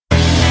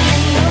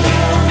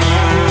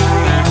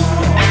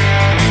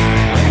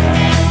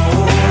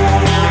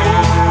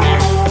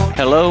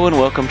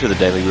welcome to the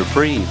Daily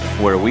Reprieve,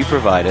 where we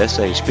provide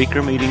essay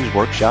speaker meetings,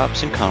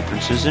 workshops, and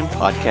conferences in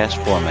podcast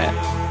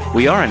format.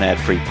 We are an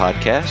ad-free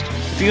podcast.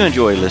 If you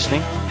enjoy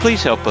listening,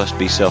 please help us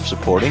be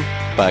self-supporting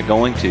by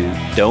going to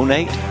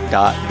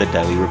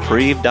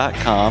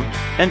donate.thedailyreprieve.com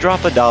and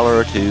drop $1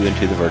 or $2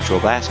 into the virtual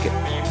basket.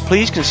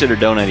 Please consider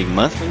donating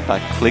monthly by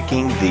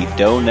clicking the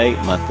Donate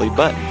Monthly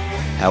button.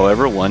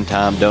 However,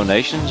 one-time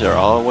donations are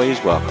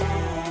always welcome.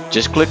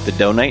 Just click the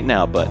Donate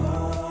Now button.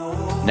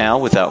 Now,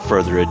 without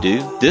further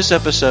ado, this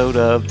episode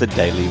of the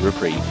Daily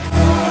Reprieve.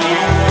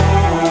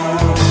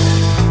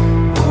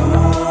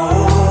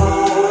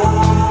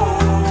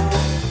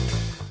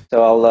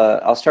 So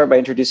I'll start by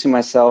introducing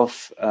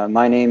myself.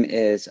 My name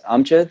is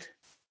Amjed.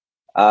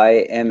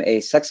 I am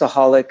a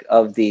sexaholic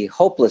of the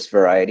hopeless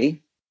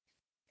variety,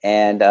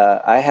 and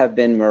I have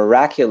been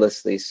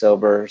miraculously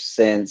sober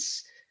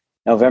since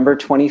November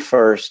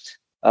 21st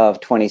of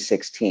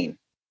 2016.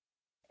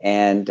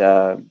 And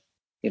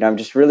I'm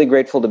just really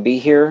grateful to be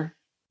here.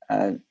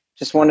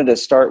 Just wanted to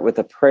start with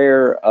a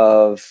prayer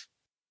of,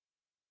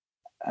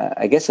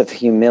 of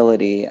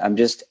humility. I'm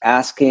just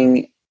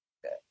asking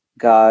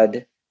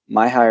God,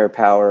 my higher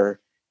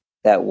power,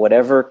 that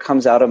whatever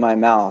comes out of my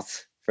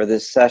mouth for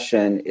this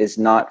session is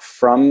not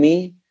from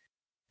me,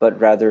 but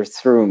rather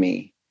through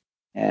me.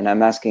 And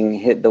I'm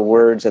asking the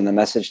words and the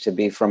message to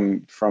be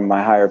from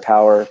my higher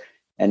power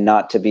and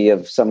not to be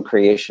of some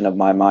creation of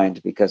my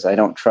mind, because I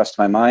don't trust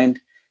my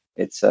mind.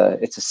 It's a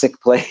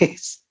sick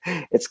place.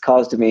 It's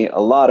caused me a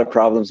lot of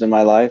problems in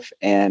my life,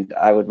 and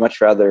I would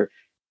much rather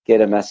get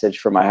a message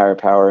from my higher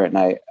power, and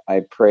I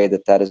pray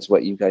that is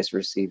what you guys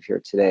receive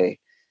here today.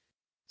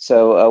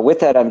 So with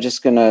that, I'm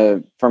just going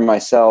to, for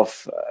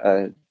myself,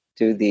 I've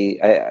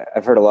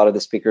heard a lot of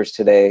the speakers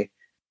today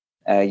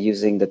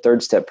using the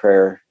third step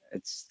prayer.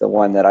 It's the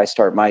one that I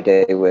start my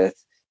day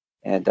with,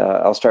 and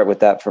I'll start with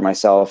that for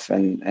myself,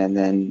 and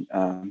then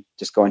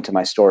just go into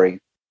my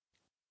story.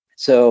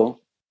 So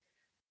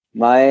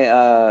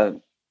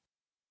so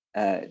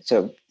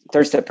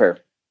third step prayer.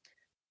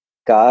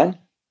 God,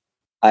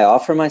 I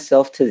offer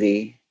myself to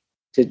thee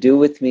to do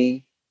with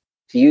me,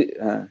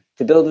 to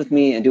build with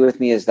me and do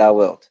with me as thou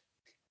wilt.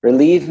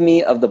 Relieve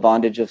me of the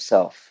bondage of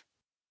self,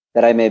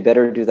 that I may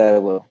better do thy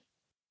will.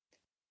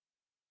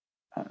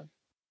 I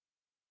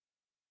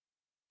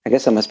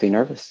guess I must be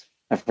nervous.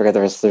 I forgot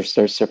there was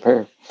third step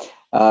prayer.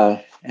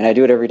 And I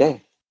do it every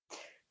day.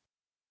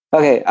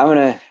 Okay,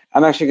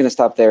 I'm actually going to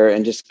stop there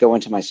and just go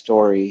into my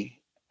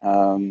story.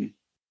 My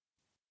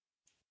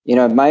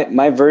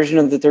version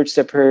of the third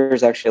step prayer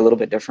is actually a little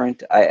bit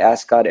different. I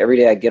ask God every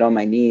day. I get on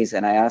my knees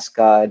and I ask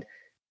God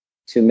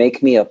to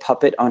make me a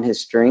puppet on his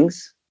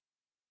strings,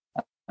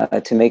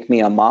 to make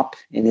me a mop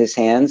in his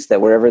hands, that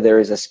wherever there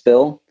is a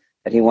spill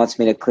that he wants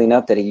me to clean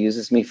up, that he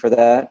uses me for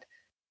that,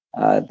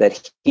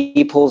 that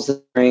he pulls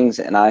the strings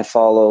and I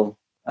follow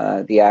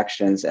the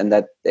actions, and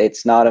that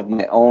it's not of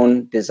my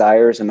own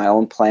desires and my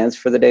own plans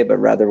for the day, but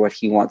rather what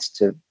he wants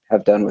to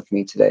have done with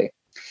me today.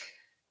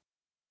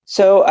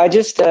 So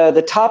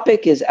the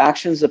topic is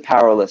actions of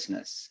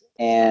powerlessness.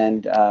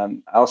 And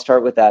I'll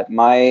start with that.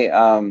 My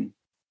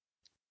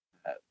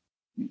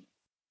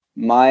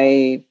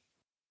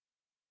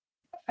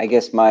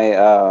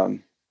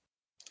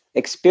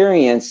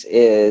experience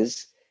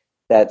is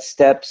that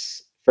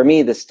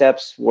the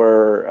steps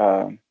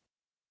were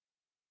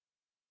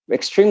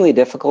extremely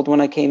difficult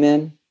when I came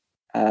in.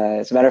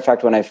 As a matter of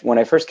fact, when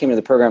I first came into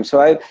the program,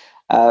 so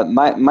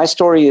my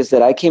story is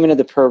that I came into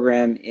the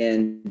program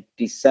in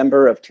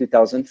December of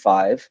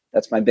 2005.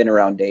 That's my been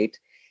around date,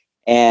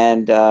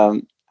 and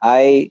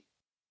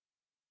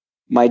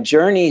my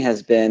journey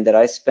has been that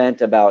I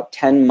spent about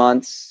 10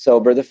 months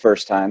sober the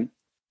first time.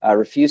 I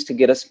refused to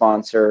get a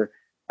sponsor.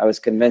 I was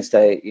convinced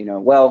I don't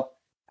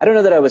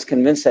know that I was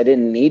convinced I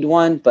didn't need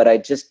one, but I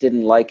just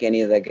didn't like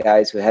any of the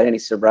guys who had any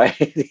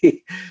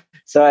sobriety.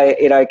 So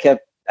I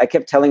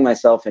kept telling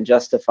myself and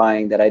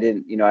justifying that I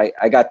didn't,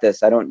 I got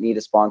this. I don't need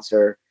a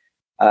sponsor.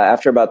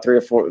 After about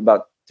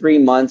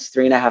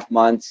 3.5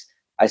 months,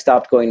 I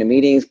stopped going to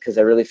meetings because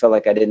I really felt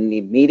like I didn't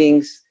need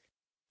meetings.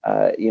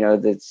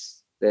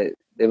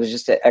 It was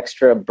just an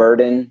extra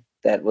burden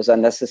that was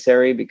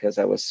unnecessary because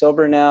I was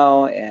sober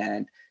now,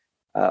 and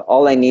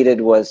all I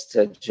needed was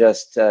to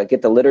just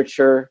get the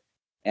literature,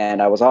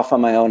 and I was off on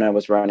my own and I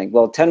was running.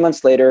 Well, 10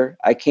 months later,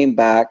 I came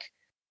back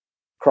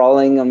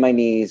crawling on my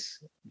knees,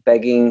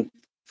 begging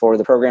for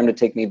the program to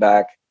take me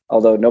back,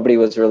 although nobody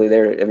was really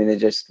there. I mean, they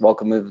just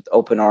welcomed me with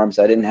open arms.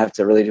 I didn't have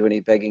to really do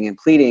any begging and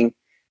pleading.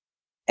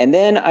 And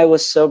then I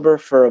was sober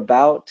for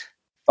about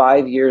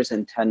 5 years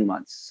and 10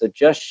 months, so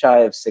just shy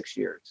of 6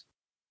 years.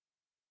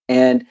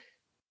 And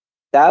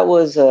it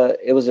was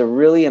a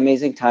really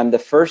amazing time. The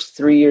first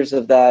 3 years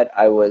of that,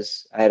 I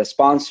had a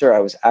sponsor. I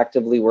was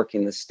actively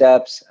working the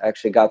steps. I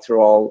actually got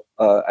through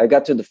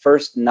the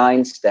first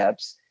 9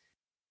 steps.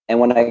 And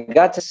when I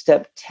got to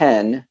step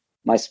 10,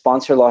 my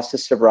sponsor lost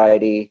his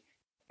sobriety,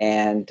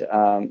 and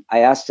I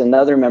asked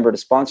another member to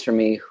sponsor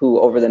me, who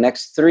over the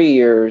next 3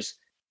 years,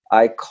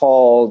 I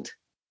called,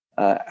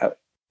 I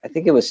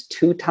think it was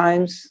 2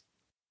 times,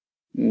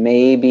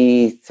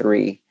 maybe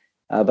 3.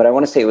 but I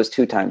want to say it was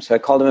 2 times. So I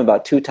called him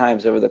about 2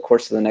 times over the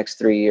course of the next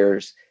 3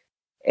 years.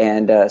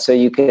 And so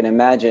you can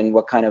imagine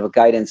what kind of a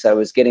guidance I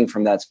was getting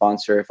from that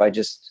sponsor if I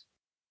just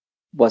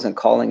wasn't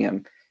calling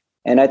him.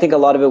 And I think a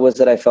lot of it was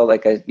that I felt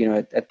like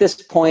at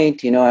this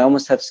point, I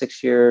almost have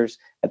 6 years.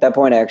 At that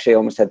point, I actually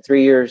almost had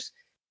 3 years.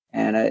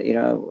 And,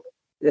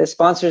 the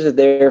sponsors are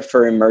there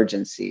for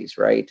emergencies,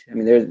 right? I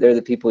mean, they're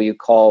the people you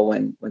call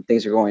when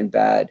things are going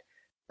bad,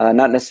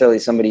 not necessarily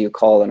somebody you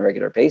call on a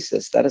regular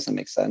basis. That doesn't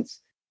make sense.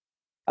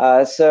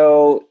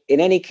 So in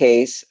any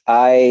case,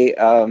 I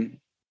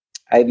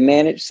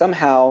managed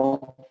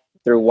somehow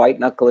through white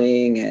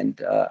knuckling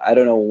and I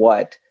don't know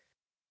what,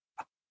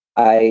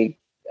 I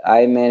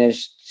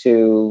managed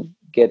to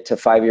get to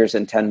 5 years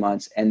and 10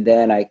 months, and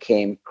then I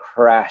came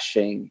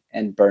crashing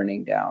and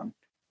burning down.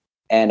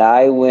 And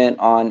I went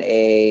on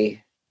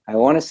I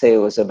want to say it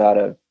was about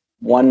a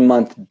 1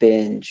 month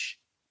binge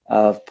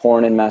of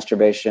porn and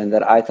masturbation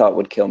that I thought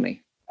would kill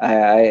me.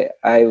 I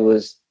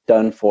was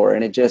done for,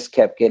 and it just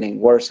kept getting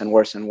worse and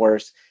worse and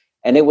worse.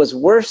 And it was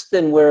worse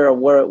than where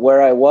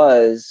I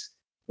was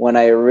when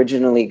I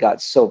originally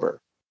got sober.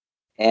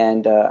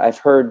 And I've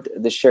heard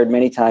this shared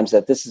many times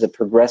that this is a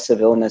progressive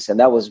illness. And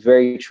that was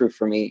very true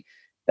for me,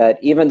 that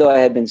even though I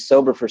had been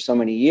sober for so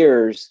many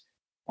years,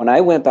 when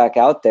I went back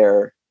out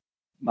there,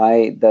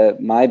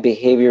 my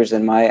behaviors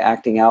and my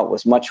acting out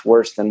was much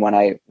worse than when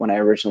I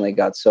originally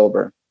got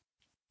sober.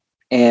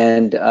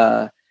 And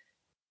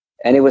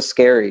it was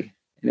scary.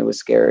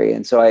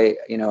 And so I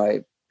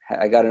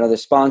got another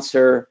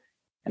sponsor,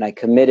 and I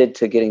committed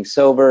to getting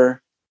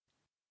sober,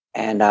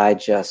 and I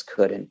just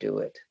couldn't do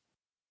it.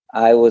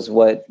 I was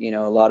what, a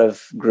lot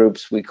of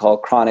groups we call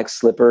chronic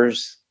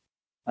slippers,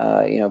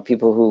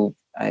 people who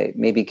I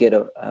maybe get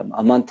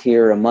a month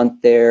here, a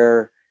month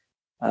there,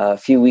 a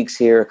few weeks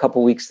here, a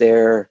couple weeks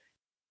there,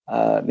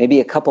 maybe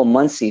a couple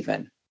months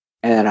even,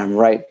 and I'm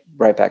right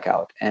back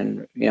out.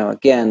 And,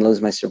 again,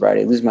 lose my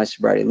sobriety.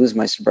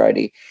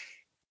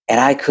 And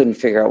I couldn't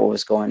figure out what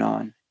was going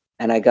on.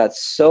 And I got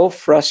so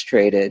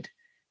frustrated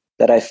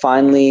that I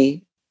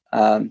finally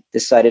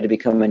decided to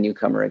become a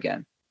newcomer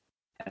again.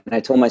 And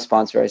I told my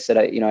sponsor, I said,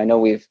 I know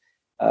we've,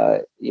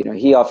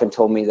 he often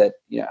told me that,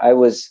 I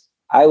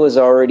was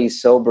already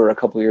sober a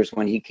couple years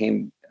when he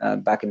came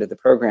back into the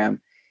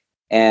program.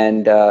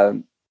 And,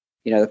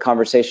 the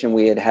conversation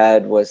we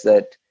had was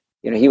that,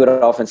 he would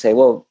often say,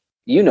 well,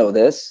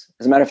 this.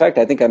 As a matter of fact,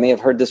 I think I may have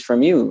heard this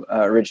from you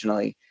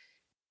originally.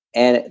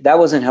 And that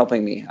wasn't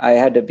helping me. I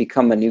had to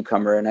become a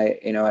newcomer. And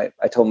I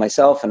told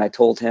myself, and I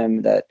told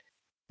him that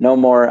no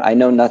more, I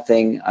know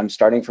nothing. I'm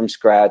starting from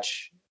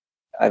scratch.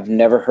 I've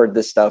never heard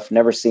this stuff,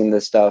 never seen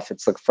this stuff.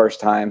 It's the first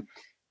time.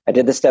 I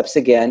did the steps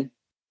again,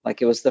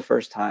 like it was the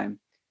first time.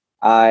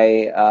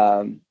 I,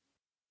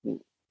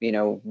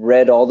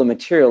 read all the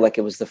material like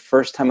it was the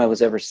first time I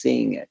was ever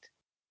seeing it.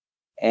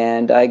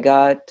 And I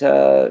got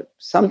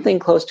something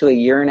close to 1.5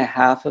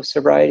 years of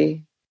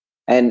sobriety.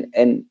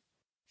 And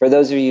for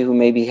those of you who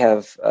maybe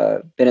have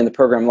been in the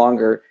program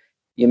longer,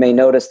 you may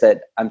notice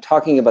that I'm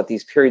talking about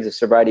these periods of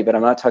sobriety, but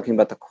I'm not talking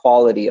about the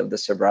quality of the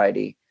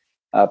sobriety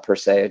per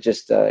se. It's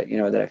just,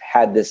 that I've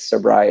had this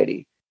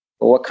sobriety.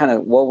 But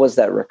what was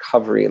that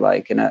recovery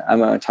like? And I'm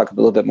going to talk a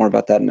little bit more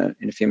about that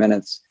in a few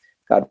minutes,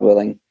 God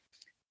willing.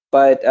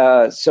 But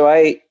so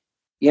I'd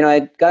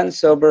gotten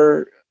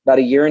sober about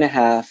 1.5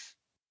 years,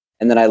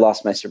 and then I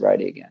lost my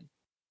sobriety again.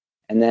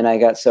 And then I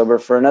got sober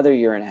for another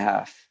 1.5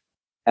 years,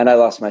 and I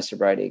lost my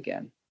sobriety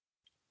again.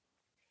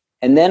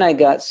 And then I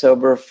got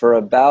sober for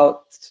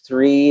about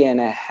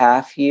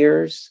 3.5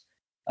 years.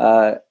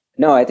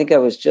 No, I think I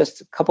was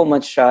just a couple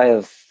months shy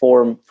of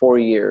 4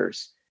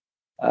 years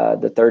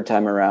the third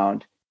time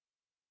around.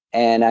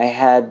 And I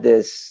had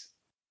this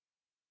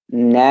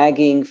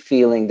nagging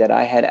feeling that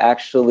I had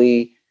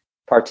actually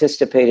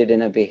participated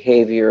in a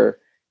behavior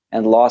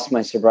and lost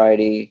my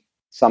sobriety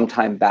some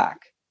time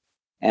back.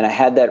 And I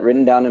had that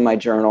written down in my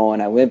journal,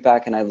 and I went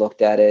back and I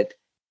looked at it.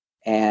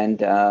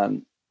 And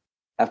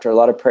after a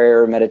lot of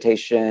prayer,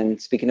 meditation,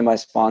 speaking to my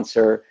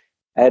sponsor,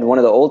 I had one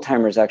of the old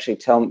timers actually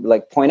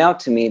point out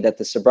to me that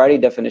the sobriety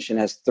definition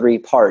has 3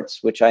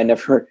 parts, which I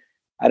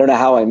don't know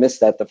how I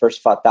missed that the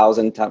first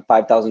 5,000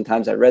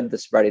 times I read the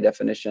sobriety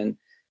definition.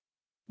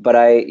 But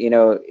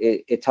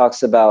it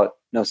talks about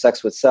no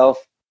sex with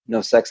self,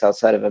 no sex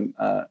outside of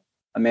a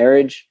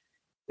marriage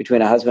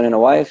between a husband and a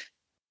wife,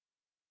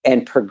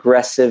 and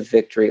progressive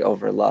victory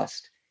over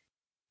lust.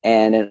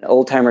 And an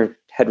old timer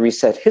had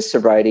reset his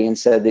sobriety and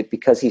said that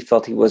because he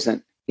felt he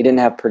didn't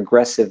have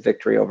progressive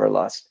victory over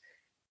lust.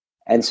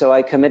 And so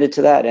I committed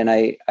to that, and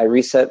I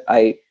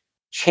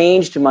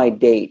changed my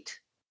date,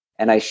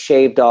 and I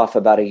shaved off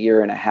about 1.5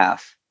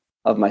 years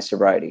of my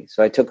sobriety.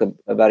 So I took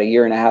about 1.5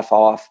 years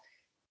off.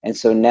 And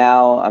so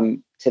now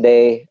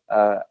today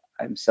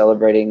I'm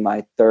celebrating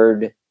my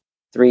third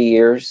 3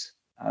 years.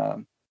 As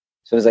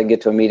soon as I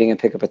get to a meeting and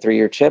pick up a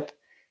 3-year chip.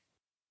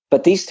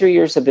 But these 3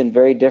 years have been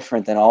very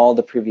different than all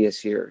the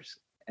previous years.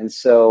 And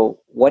so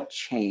what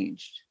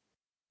changed?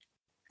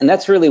 And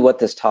that's really what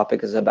this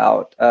topic is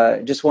about.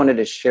 Just wanted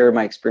to share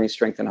my experience,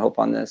 strength, and hope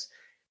on this.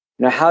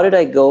 how did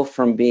I go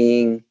from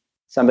being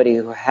somebody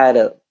who had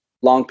a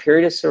long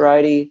period of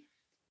sobriety,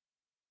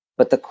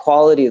 but the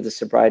quality of the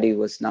sobriety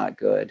was not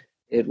good?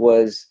 It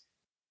was,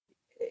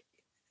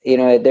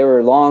 there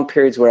were long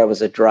periods where I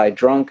was a dry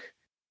drunk.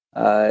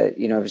 I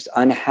was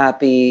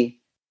unhappy.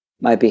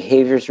 My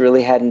behaviors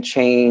really hadn't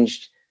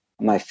changed.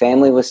 My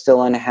family was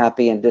still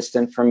unhappy and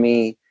distant from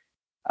me.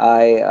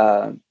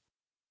 I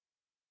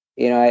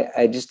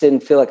just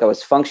didn't feel like I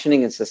was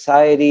functioning in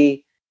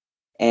society.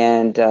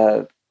 And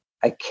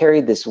I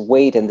carried this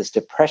weight and this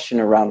depression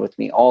around with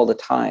me all the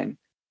time,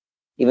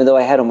 even though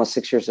I had almost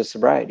 6 years of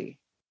sobriety.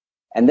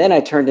 And then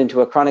I turned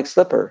into a chronic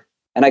slipper,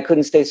 and I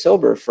couldn't stay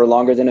sober for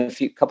longer than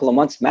a couple of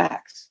months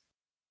max.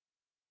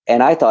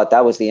 And I thought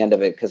that was the end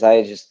of it, because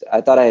I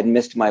thought I had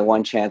missed my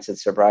one chance at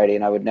sobriety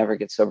and I would never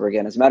get sober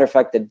again. As a matter of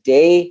fact, the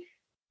day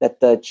that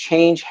the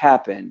change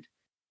happened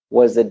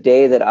was the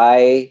day that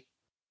I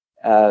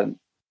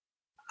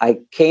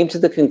came to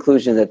the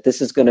conclusion that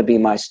this is going to be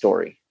my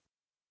story,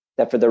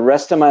 that for the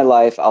rest of my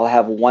life, I'll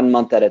have 1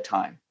 month at a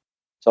time.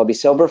 So I'll be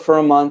sober for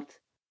a month,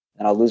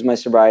 and I'll lose my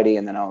sobriety,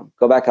 and then I'll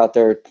go back out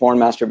there, porn,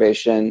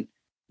 masturbation,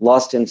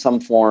 lust in some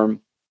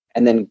form,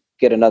 and then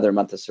get another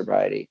month of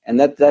sobriety. And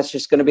that's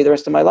just going to be the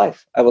rest of my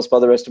life. I will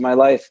spend the rest of my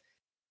life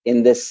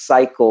in this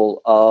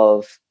cycle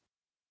of,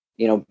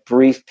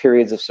 brief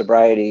periods of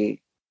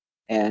sobriety,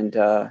 and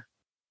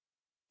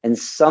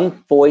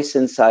some voice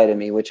inside of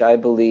me, which I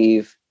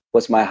believe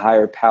was my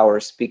higher power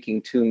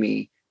speaking to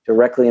me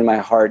directly in my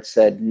heart,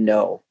 said,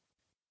 no,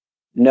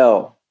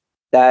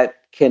 that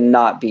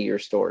cannot be your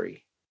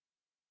story.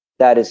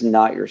 That is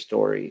not your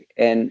story.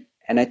 And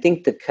I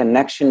think the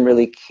connection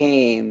really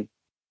came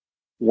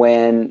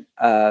when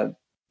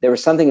there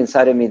was something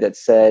inside of me that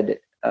said,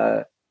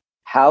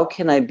 how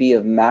can I be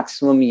of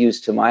maximum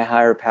use to my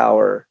higher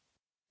power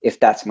if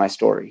that's my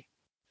story?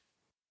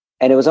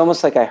 And it was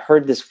almost like I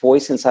heard this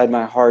voice inside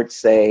my heart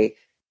say,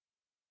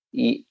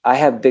 I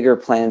have bigger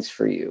plans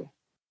for you.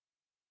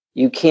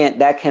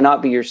 That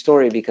cannot be your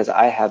story, because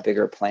I have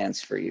bigger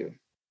plans for you.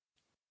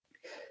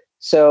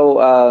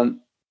 So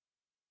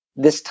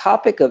this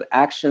topic of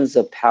actions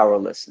of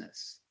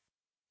powerlessness,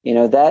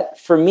 that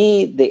for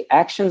me, the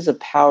actions of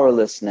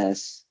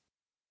powerlessness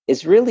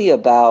is really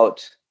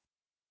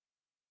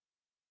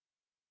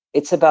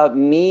it's about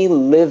me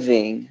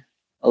living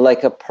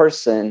like a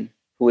person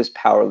who is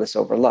powerless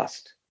over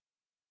lust,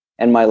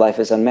 and my life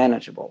is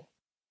unmanageable,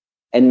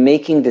 and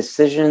making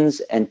decisions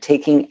and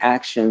taking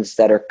actions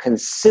that are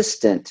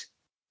consistent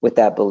with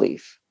that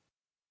belief.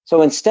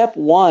 So in step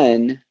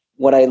one,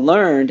 what I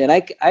learned, and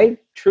I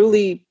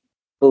truly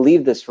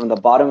believe this from the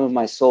bottom of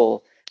my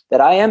soul, that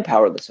I am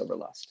powerless over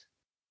lust.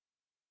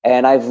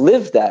 And I've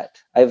lived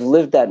that. I've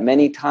lived that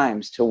many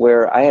times, to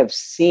where I have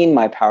seen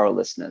my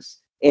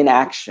powerlessness in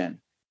action.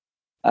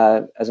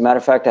 As a matter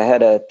of fact, I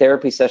had a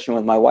therapy session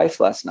with my wife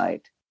last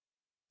night.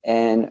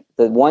 And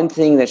the one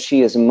thing that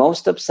she is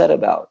most upset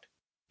about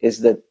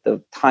is that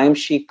the time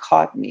she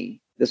caught me,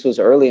 this was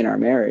early in our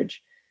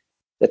marriage,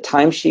 the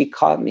time she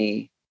caught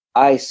me,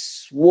 I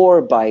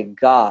swore by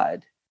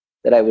God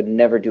that I would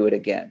never do it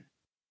again.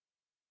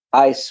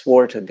 I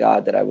swore to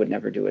God that I would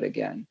never do it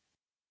again.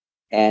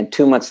 And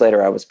 2 months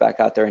later, I was back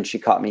out there and she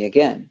caught me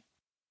again.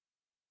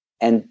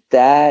 And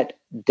that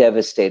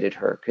devastated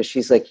her, because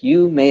she's like,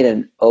 you made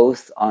an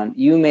oath on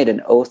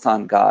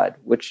God,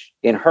 which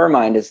in her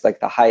mind is like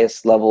the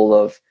highest level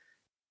of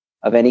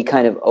any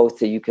kind of oath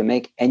that you can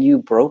make, and you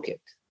broke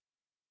it.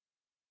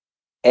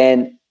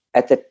 And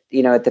at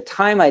the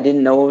time, I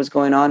didn't know what was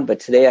going on, but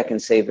today I can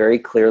say very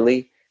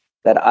clearly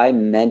that I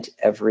meant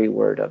every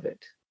word of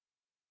it.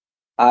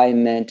 I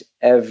meant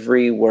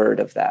every word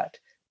of that.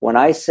 When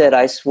I said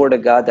I swore to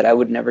God that I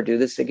would never do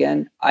this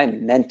again, I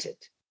meant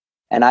it.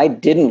 And I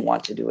didn't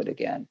want to do it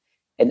again.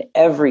 And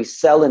every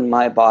cell in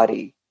my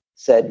body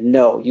said,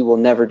 no, you will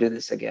never do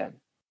this again.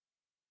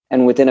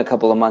 And within a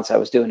couple of months, I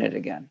was doing it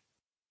again.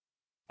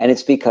 And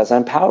it's because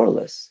I'm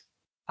powerless.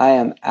 I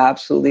am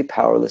absolutely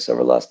powerless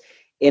over lust.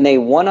 In a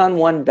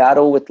one-on-one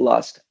battle with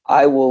lust,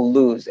 I will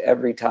lose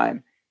every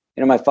time.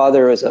 My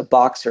father was a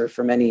boxer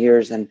for many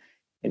years, and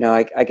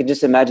I could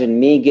just imagine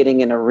me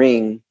getting in a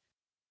ring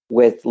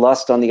with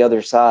lust on the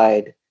other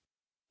side.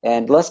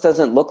 And lust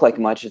doesn't look like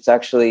much. It's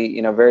actually,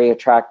 very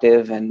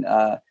attractive, and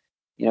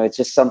it's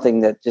just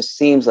something that just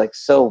seems like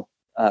so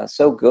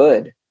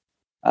good.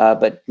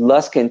 But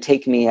lust can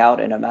take me out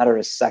in a matter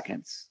of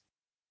seconds,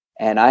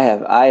 and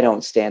I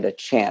don't stand a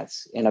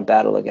chance in a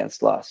battle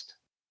against lust.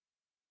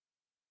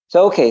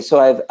 So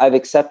I've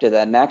accepted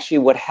that, and actually,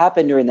 what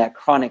happened during that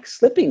chronic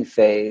slipping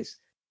phase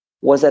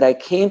was that I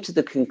came to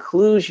the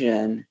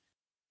conclusion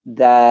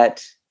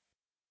that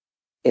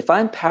if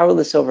I'm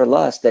powerless over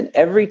lust, then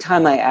every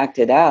time I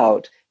acted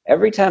out,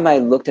 every time I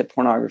looked at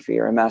pornography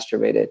or I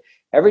masturbated,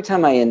 every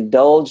time I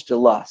indulged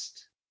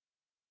lust,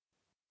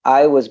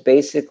 there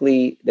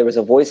was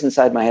a voice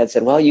inside my head that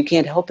said, well, you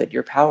can't help it.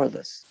 You're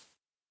powerless.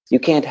 You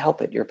can't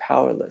help it. You're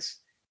powerless.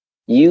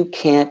 You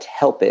can't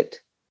help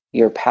it.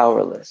 You're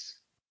powerless.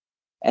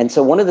 And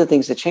so one of the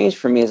things that changed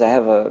for me is I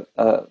have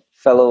a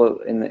fellow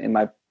in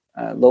my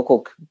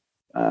local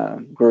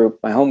group,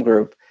 my home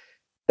group,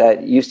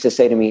 that used to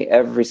say to me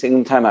every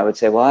single time I would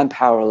say, well, I'm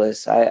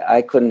powerless.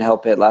 I couldn't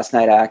help it. Last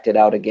night I acted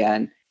out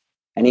again.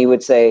 And he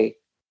would say,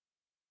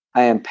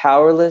 I am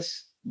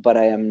powerless, but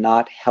I am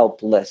not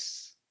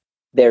helpless.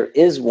 There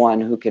is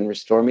one who can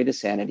restore me to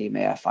sanity.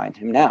 May I find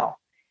him now?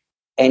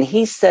 And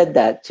he said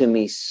that to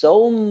me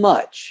so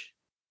much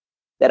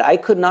that I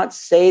could not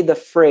say the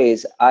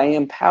phrase, I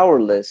am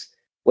powerless,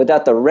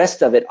 without the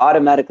rest of it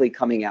automatically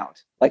coming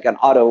out, like an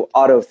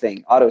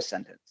auto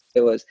sentence.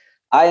 It was,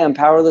 I am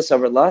powerless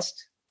over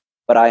lust,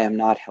 but I am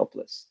not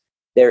helpless.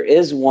 There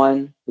is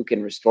one who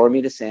can restore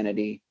me to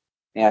sanity.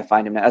 May I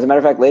find him now? As a matter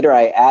of fact, later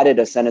I added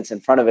a sentence in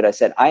front of it. I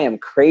said, I am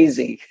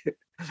crazy.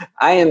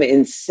 I am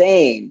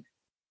insane.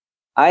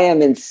 I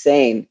am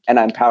insane, and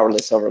I'm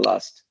powerless over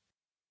lust.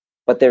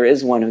 But there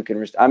is one who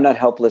can, I'm not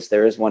helpless.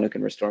 There is one who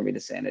can restore me to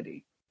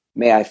sanity.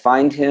 May I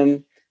find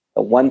him,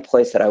 the one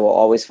place that I will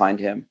always find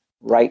him,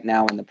 right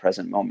now in the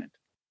present moment.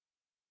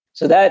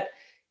 So that,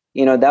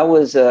 that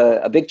was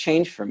a big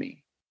change for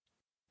me.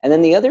 And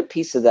then the other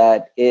piece of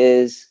that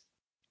is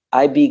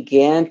I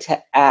began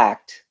to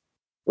act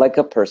like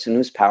a person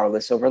who's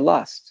powerless over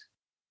lust.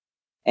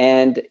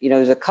 And,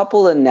 there's a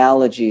couple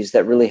analogies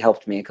that really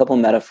helped me, a couple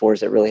metaphors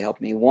that really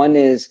helped me. One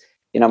is,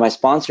 my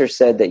sponsor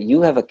said that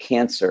you have a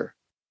cancer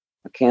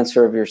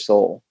of your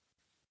soul.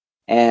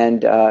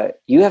 And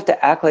you have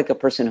to act like a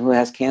person who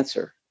has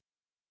cancer.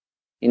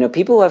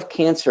 People who have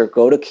cancer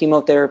go to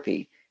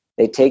chemotherapy.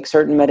 They take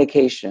certain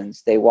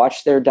medications. They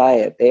watch their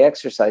diet. They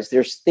exercise.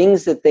 There's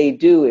things that they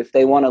do if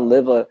they want to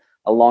live a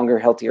longer,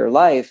 healthier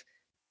life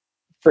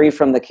free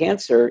from the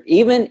cancer,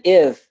 even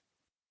if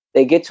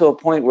they get to a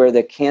point where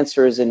the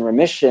cancer is in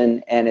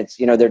remission and it's,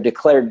 they're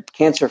declared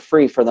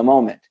cancer-free for the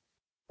moment.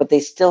 But they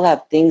still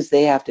have things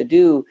they have to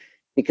do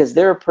because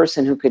they're a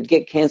person who could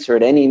get cancer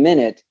at any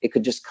minute. It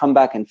could just come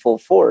back in full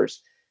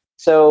force.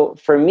 So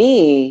for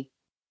me,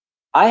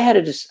 I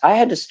had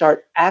to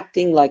start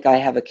acting like I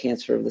have a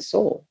cancer of the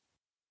soul.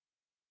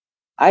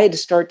 I had to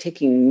start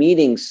taking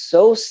meetings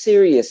so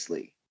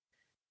seriously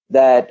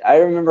that I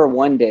remember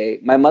one day,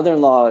 my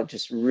mother-in-law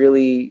just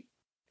really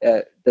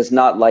does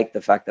not like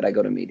the fact that I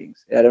go to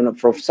meetings. I don't know,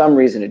 for some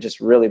reason, it just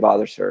really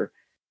bothers her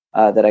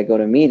that I go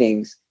to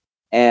meetings.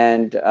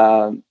 And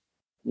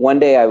one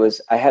day I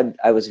was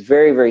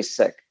very, very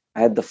sick.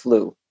 I had the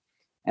flu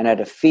and I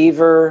had a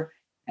fever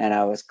and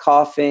I was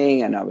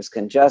coughing and I was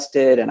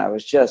congested and I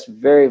was just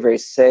very, very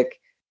sick,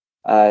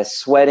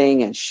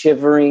 sweating and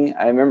shivering.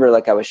 I remember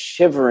I was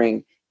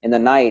shivering in the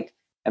night,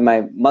 and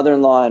my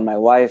mother-in-law and my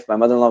wife, my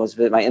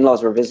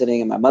in-laws were visiting,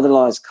 and my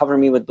mother-in-law is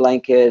covering me with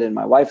blanket and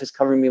my wife is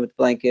covering me with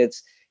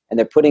blankets, and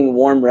they're putting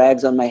warm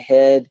rags on my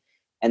head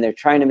and they're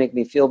trying to make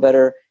me feel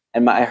better.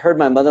 And I heard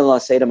my mother-in-law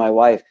say to my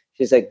wife,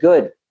 she's like,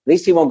 good, at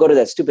least he won't go to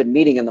that stupid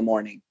meeting in the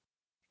morning.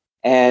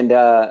 And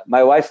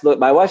my wife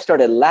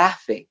started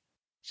laughing.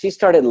 She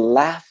started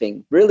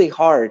laughing really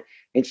hard.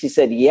 And she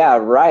said, yeah,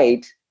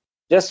 right.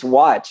 Just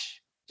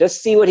watch.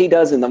 Just see what he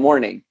does in the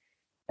morning.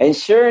 And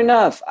sure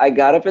enough, I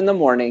got up in the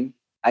morning.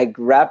 I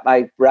wrapped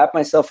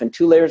myself in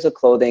 2 layers of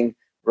clothing,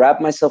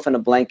 wrapped myself in a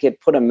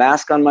blanket, put a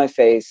mask on my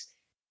face,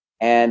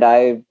 and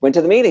I went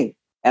to the meeting.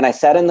 And I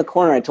sat in the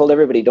corner. I told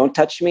everybody, don't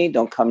touch me,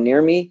 don't come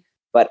near me,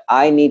 but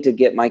I need to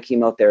get my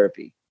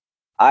chemotherapy.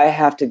 I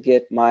have to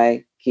get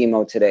my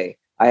chemo today.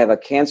 I have a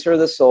cancer of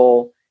the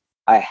soul.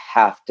 I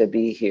have to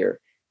be here.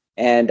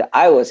 And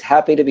I was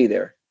happy to be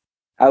there.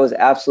 I was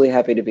absolutely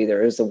happy to be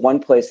there. It was the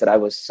one place that I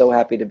was so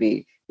happy to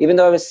be, even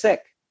though I was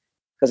sick,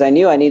 because I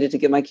knew I needed to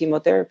get my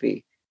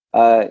chemotherapy.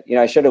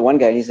 I showed it one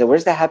guy and he said,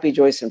 where's the happy,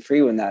 joyous, and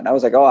free in that? And I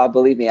was like, oh,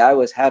 believe me, I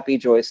was happy,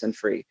 joyous, and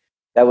free.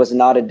 That was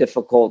not a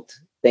difficult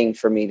thing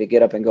for me to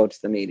get up and go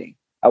to the meeting.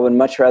 I would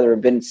much rather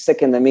have been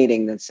sick in the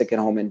meeting than sick at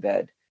home in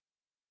bed.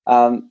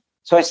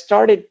 So I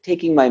started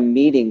taking my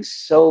meetings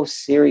so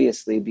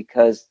seriously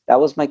because that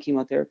was my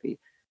chemotherapy.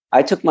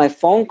 I took my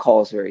phone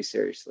calls very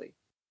seriously.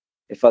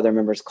 If other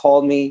members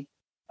called me,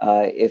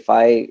 if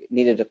I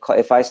needed to call,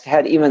 if I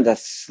had even the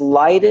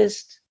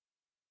slightest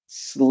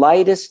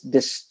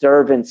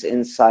disturbance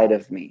inside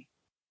of me,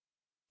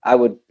 I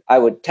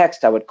would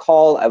text, I would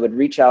call, I would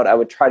reach out, I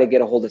would try to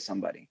get a hold of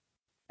somebody.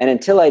 And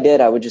until I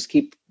did, I would just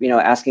keep,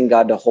 asking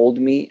God to hold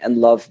me and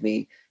love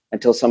me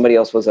until somebody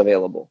else was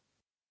available.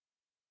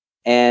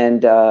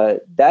 And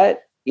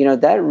that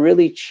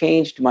really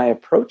changed my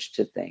approach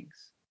to things.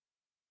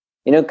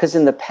 Because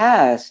in the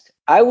past,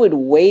 I would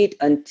wait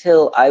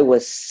until I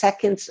was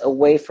seconds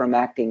away from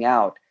acting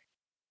out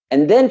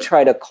and then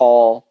try to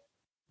call,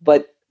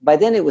 but by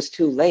then it was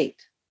too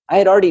late. I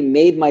had already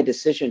made my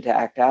decision to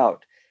act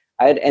out.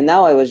 And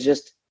now I was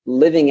just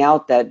living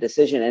out that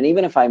decision. And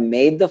even if I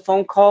made the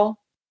phone call,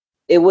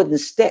 it wouldn't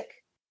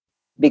stick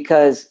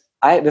because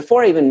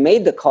before I even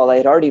made the call, I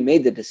had already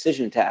made the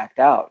decision to act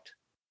out.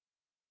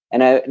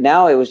 And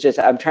now it was just,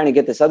 I'm trying to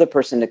get this other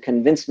person to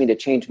convince me to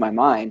change my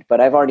mind, but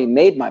I've already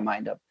made my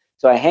mind up.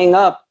 So I hang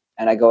up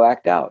and I go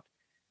act out.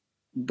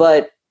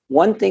 But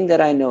one thing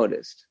that I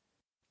noticed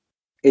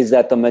is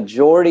that the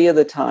majority of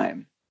the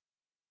time,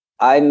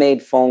 I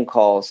made phone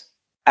calls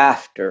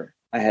after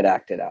I had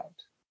acted out.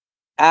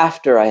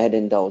 after I had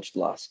indulged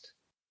lust.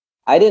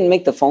 I didn't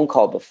make the phone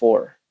call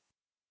before.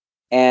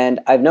 And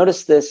I've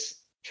noticed this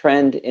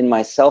trend in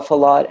myself a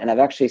lot, and I've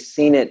actually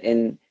seen it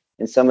in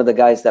some of the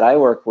guys that I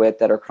work with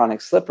that are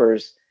chronic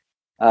slippers,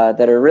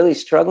 that are really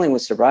struggling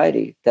with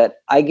sobriety, that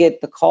I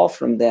get the call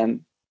from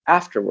them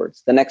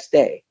afterwards, the next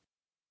day.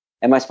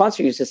 And my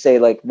sponsor used to say,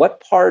 like,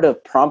 what part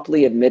of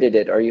promptly admitted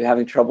it are you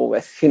having trouble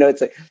with?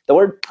 It's like the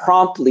word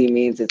promptly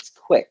means it's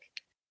quick.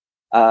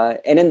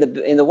 And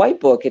in the white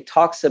book, it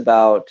talks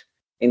about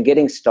in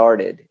getting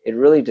started. It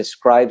really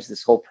describes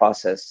this whole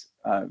process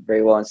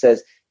very well, and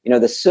says,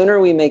 the sooner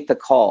we make the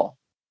call,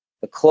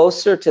 the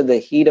closer to the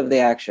heat of the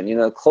action,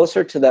 the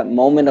closer to that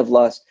moment of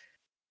lust,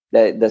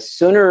 the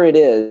sooner it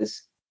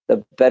is,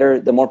 the better,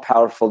 the more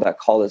powerful that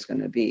call is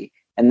going to be.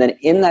 And then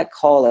in that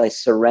call, I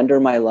surrender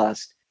my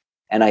lust,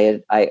 and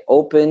I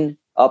open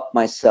up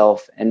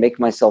myself and make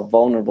myself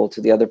vulnerable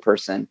to the other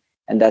person.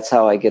 And that's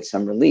how I get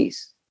some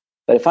release.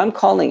 But if I'm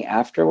calling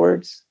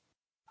afterwards,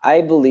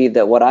 I believe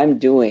that what I'm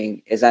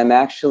doing is I'm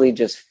actually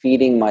just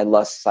feeding my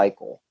lust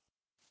cycle,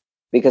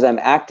 because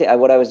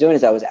what I was doing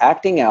is I was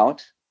acting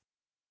out,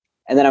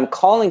 and then I'm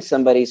calling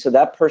somebody so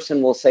that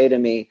person will say to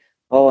me,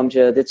 oh,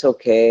 Amjed, it's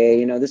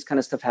okay. This kind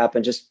of stuff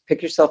happened. Just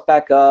pick yourself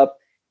back up.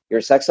 You're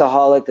a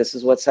sexaholic. This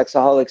is what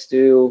sexaholics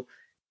do.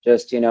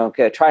 Just,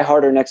 okay, try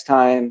harder next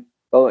time.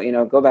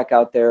 Go back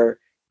out there.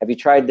 Have you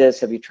tried this?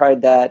 Have you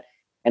tried that?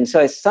 And so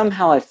I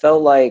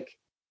felt like,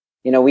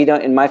 we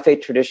don't, in my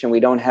faith tradition, we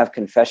don't have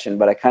confession,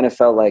 but I kind of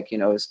felt like, it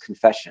was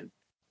confession,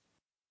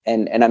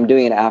 and I'm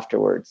doing it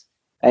afterwards.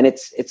 And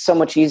it's so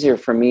much easier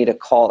for me to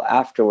call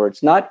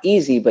afterwards. Not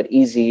easy, but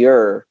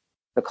easier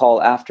to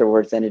call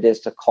afterwards than it is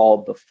to call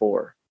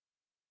before.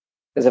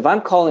 Because if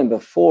I'm calling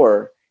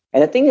before,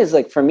 and the thing is,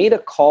 like, for me to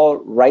call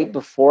right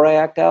before I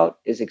act out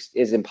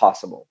is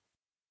impossible.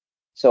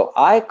 So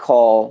I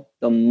call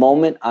the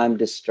moment I'm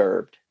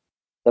disturbed,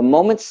 the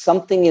moment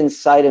something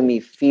inside of me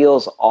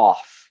feels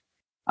off.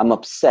 I'm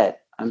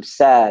upset, I'm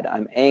sad,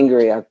 I'm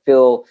angry, I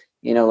feel,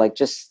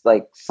 just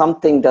like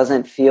something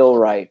doesn't feel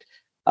right.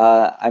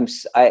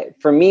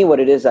 For me, what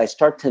it is, I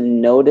start to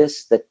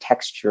notice the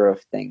texture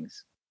of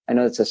things. I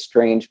know it's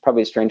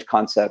probably a strange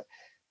concept,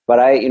 but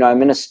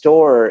I'm in a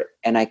store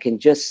and I can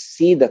just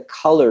see the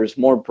colors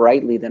more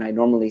brightly than I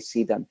normally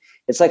see them.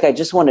 It's like I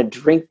just want to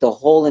drink the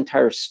whole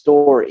entire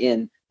store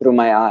in through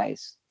my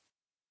eyes.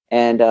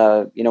 And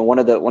one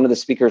of the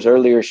speakers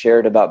earlier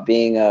shared about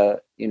being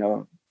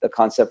the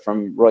concept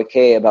from Roy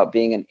Kay about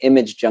being an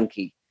image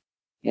junkie.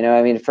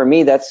 For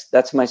me,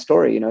 that's my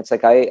story. It's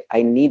like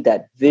I need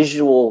that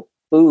visual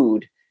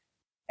food.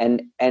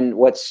 And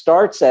what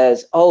starts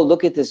as, oh,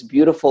 look at this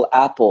beautiful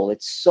apple.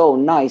 It's so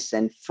nice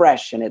and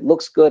fresh and it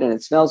looks good and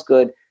it smells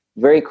good,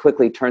 very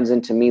quickly turns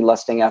into me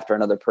lusting after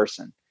another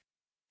person.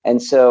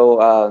 And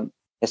so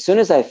as soon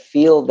as I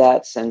feel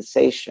that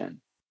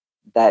sensation,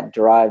 that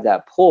drive,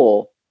 that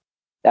pull,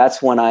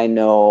 that's when I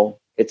know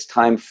it's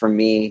time for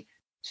me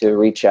to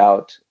reach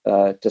out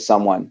to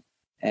someone.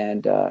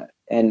 And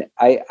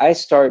I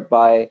start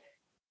by,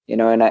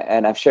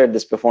 and I've shared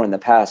this before in the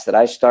past, that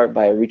I start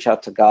by reach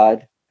out to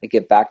God. I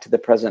get back to the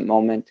present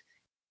moment,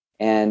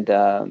 and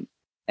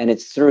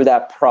it's through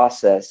that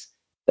process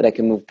that I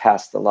can move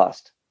past the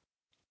lust.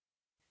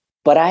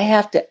 But I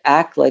have to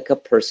act like a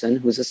person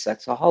who's a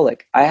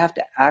sexaholic. I have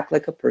to act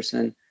like a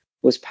person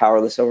who's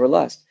powerless over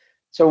lust.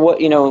 So what,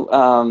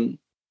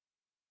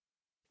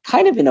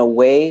 kind of in a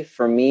way,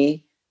 for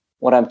me,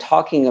 what I'm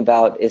talking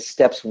about is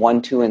steps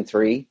 1, 2, and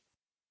 3.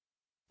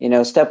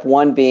 Step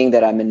 1 being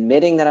that I'm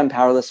admitting that I'm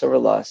powerless over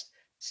lust.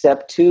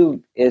 Step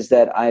 2 is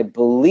that I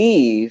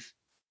believe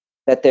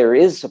that there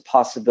is a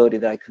possibility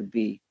that I could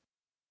be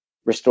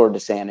restored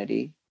to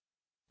sanity.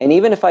 And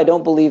even if I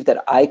don't believe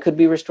that I could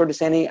be restored to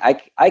sanity,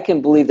 I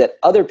can believe that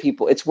other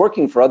people, it's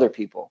working for other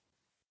people.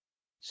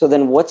 So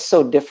then what's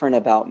so different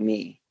about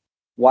me?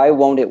 Why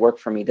won't it work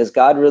for me? Does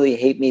God really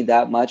hate me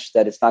that much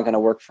that it's not going to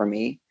work for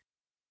me?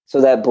 So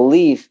that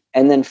belief,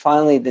 and then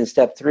finally, then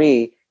step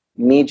 3,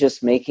 me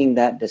just making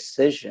that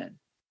decision.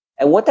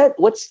 And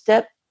what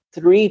step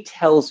 3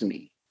 tells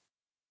me,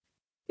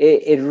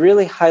 it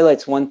really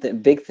highlights one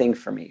big thing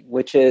for me,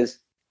 which is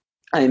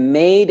I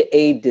made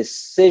a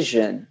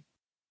decision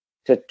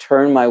to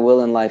turn my will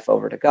and life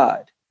over to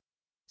God.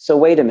 So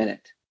wait a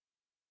minute.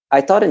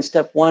 I thought in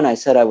step 1, I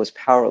said I was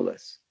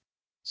powerless.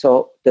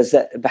 So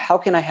how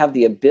can I have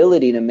the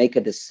ability to make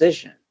a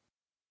decision?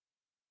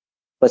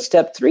 But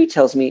step 3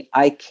 tells me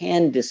I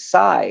can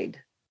decide.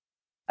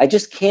 I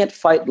just can't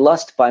fight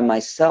lust by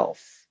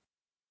myself.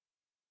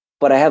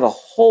 But I have a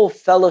whole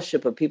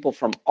fellowship of people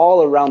from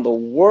all around the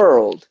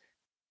world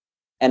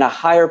and a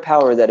higher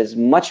power that is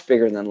much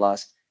bigger than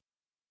lust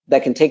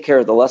that can take care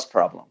of the lust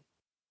problem.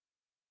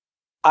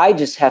 I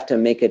just have to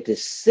make a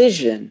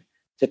decision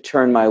to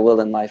turn my will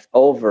and life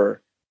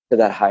over to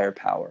that higher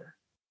power.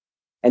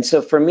 And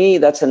so for me,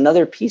 that's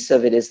another piece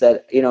of it, is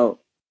that,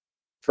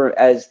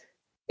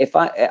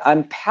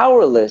 I'm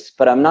powerless,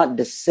 but I'm not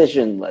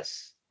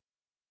decisionless.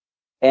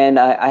 And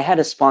I had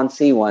a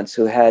sponsee once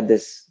who had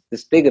this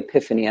this big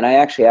epiphany. And I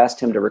actually asked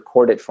him to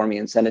record it for me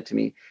and send it to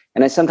me.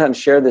 And I sometimes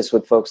share this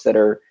with folks that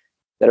are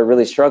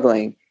really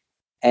struggling.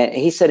 And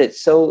he said it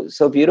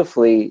so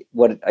beautifully,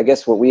 what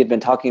we had been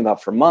talking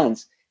about for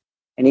months.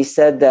 And he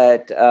said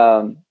that,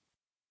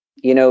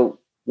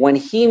 when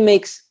he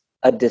makes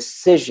a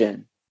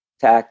decision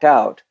to act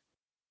out,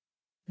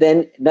 then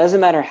it doesn't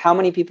matter how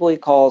many people he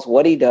calls,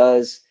 what he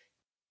does.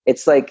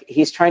 It's like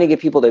he's trying to get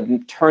people to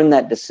turn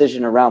that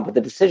decision around, but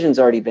the decision's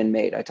already been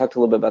made. I talked a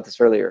little bit about this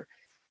earlier.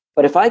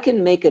 But if I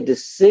can make a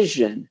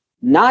decision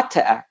not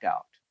to act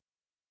out,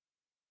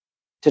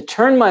 to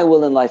turn my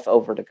will and life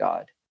over to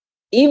God,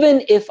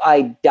 even if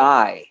I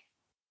die,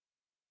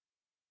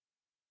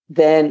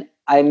 then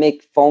I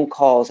make phone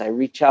calls, I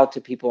reach out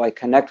to people, I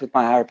connect with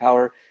my higher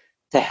power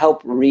to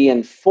help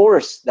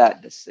reinforce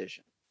that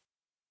decision.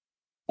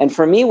 And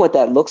for me, what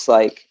that looks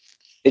like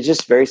is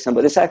just very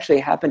simple. This actually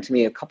happened to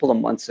me a couple of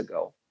months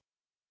ago.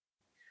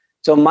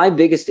 So my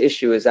biggest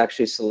issue is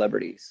actually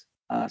celebrities.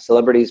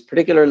 Celebrities,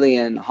 particularly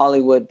in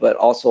Hollywood, but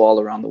also all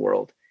around the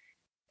world.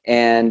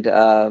 And,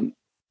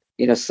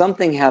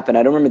 something happened.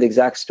 I don't remember the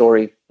exact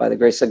story. By the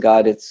grace of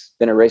God, it's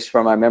been erased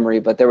from my memory.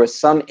 But there was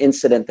some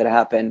incident that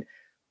happened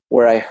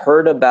where I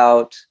heard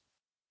about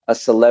a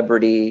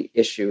celebrity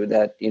issue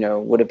that,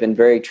 would have been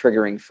very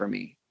triggering for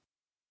me.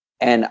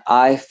 And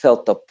I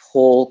felt the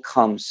pull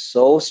come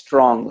so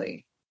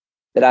strongly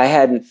that I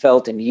hadn't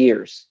felt in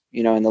years.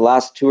 In the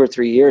last 2 or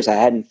 3 years, I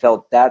hadn't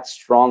felt that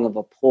strong of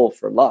a pull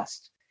for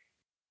lust.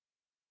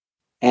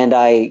 And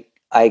I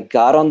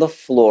got on the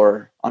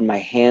floor on my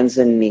hands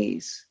and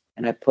knees,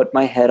 and I put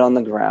my head on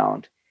the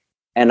ground,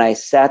 and I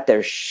sat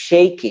there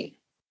shaking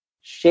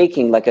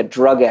like a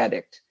drug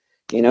addict,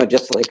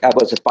 just like I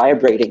was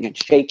vibrating and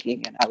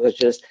shaking, and I was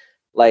just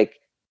like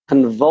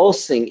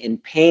convulsing in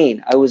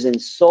pain. I was in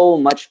so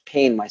much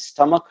pain. My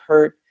stomach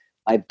hurt,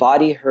 my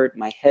body hurt,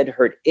 my head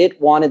hurt. It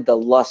wanted the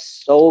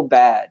lust so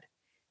bad.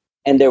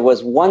 And there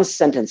was one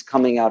sentence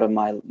coming out of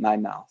my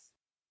mouth.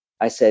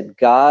 I said,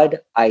 God,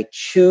 I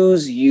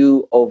choose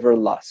you over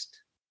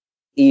lust,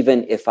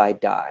 even if I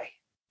die.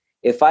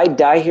 If I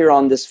die here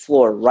on this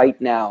floor right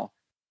now,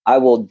 I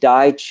will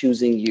die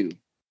choosing you.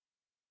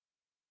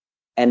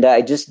 And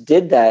I just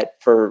did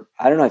that for,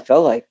 I don't know, it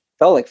felt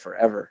like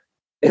forever.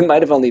 It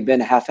might have only been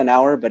half an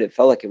hour, but it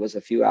felt like it was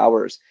a few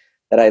hours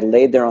that I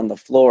laid there on the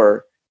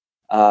floor,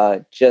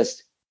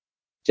 just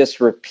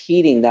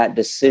repeating that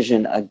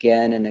decision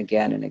again and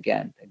again and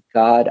again.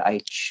 God,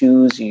 I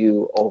choose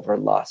you over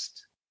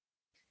lust.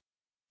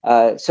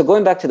 So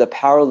going back to the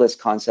powerless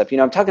concept,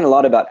 I'm talking a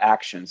lot about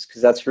actions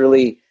because that's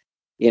really,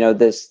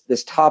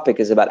 this topic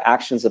is about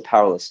actions of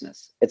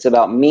powerlessness. It's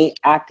about me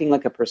acting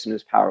like a person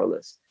who's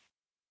powerless.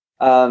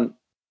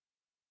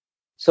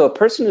 So a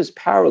person who's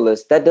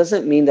powerless, that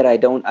doesn't mean that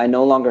I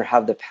no longer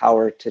have the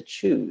power to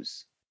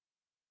choose.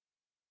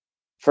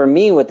 For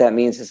me, what that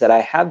means is that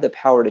I have the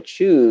power to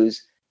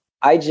choose.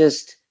 I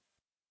just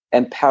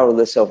am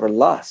powerless over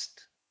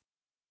lust.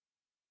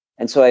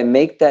 And so I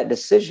make that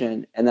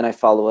decision and then I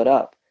follow it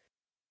up.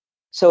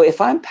 So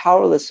if I'm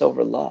powerless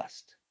over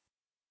lust,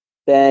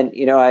 then,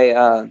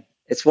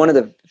 it's one of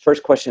the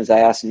first questions I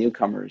ask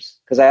newcomers,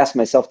 because I ask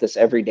myself this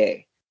every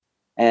day.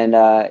 And,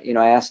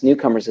 I ask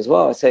newcomers as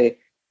well. I say,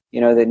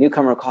 the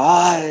newcomer will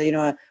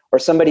call, or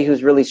somebody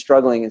who's really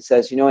struggling and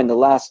says, in the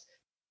last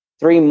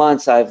 3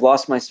 months, I've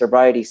lost my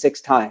sobriety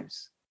 6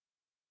 times.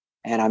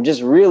 And I'm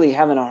just really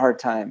having a hard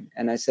time.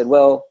 And I said,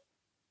 well,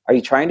 are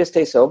you trying to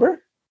stay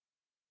sober?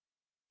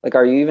 Like,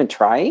 are you even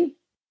trying?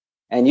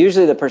 And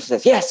usually the person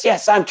says,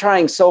 yes, I'm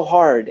trying so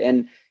hard.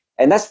 And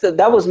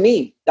that was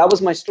me. That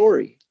was my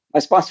story. My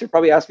sponsor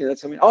probably asked me that.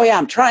 So, oh yeah,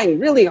 I'm trying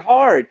really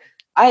hard.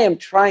 I am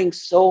trying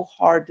so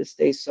hard to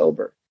stay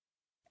sober.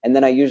 And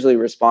then I usually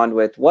respond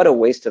with, what a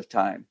waste of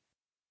time.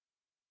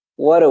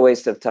 What a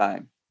waste of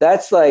time.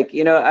 That's like,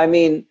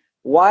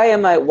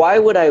 why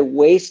would I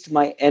waste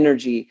my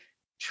energy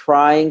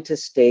trying to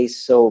stay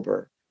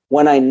sober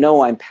when I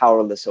know I'm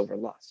powerless over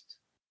lust?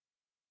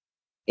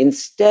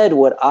 Instead,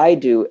 what I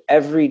do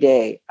every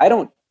day,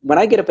 when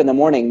I get up in the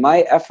morning,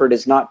 my effort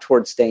is not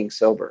towards staying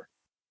sober.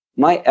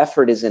 My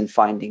effort is in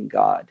finding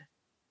God,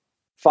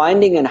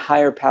 finding a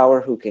higher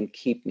power who can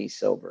keep me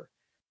sober.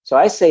 So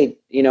I say,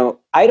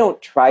 I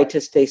don't try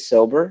to stay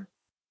sober.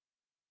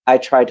 I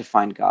try to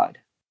find God.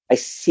 I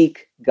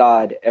seek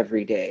God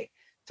every day.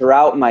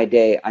 Throughout my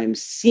day, I'm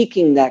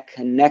seeking that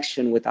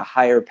connection with a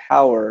higher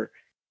power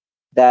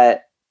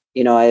that,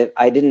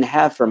 I didn't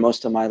have for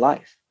most of my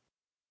life.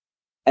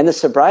 And the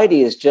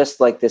sobriety is just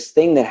like this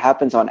thing that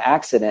happens on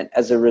accident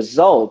as a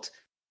result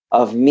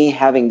of me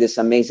having this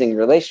amazing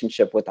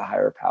relationship with the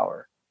higher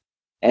power.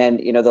 And,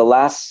 the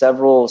last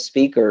several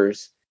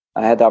speakers,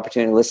 I had the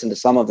opportunity to listen to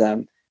some of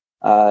them,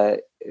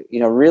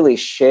 really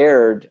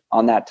shared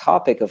on that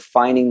topic of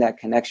finding that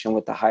connection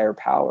with the higher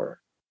power.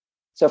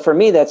 So for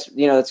me, that's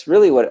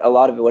really what a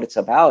lot of what it's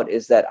about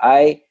is that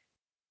I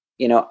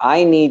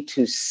need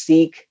to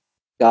seek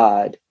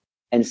God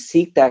and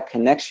seek that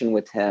connection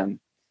with him.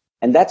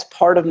 And that's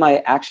part of my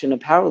action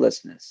of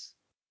powerlessness,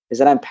 is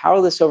that I'm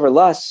powerless over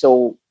lust.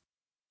 So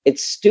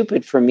it's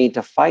stupid for me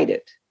to fight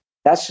it.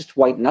 That's just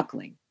white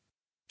knuckling.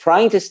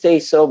 Trying to stay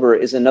sober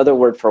is another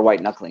word for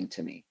white knuckling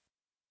to me,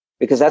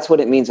 because that's what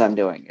it means I'm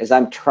doing, is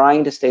I'm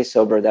trying to stay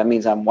sober. That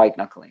means I'm white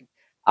knuckling.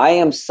 I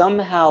am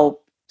somehow,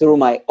 through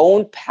my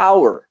own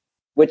power,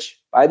 which,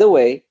 by the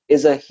way,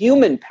 is a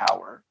human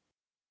power,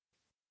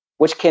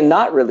 which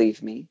cannot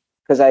relieve me,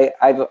 because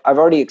I've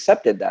already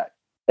accepted that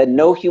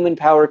no human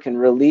power can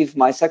relieve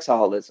my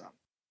sexaholism.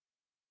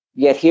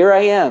 Yet here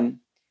I am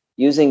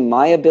using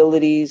my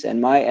abilities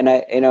and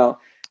I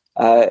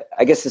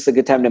guess it's a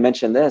good time to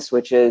mention this,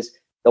 which is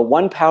the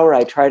one power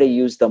I try to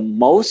use the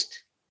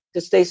most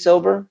to stay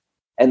sober,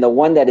 and the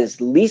one that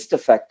is least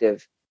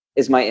effective,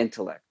 is my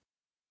intellect.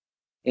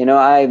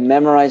 I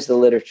memorize the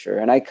literature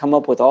and I come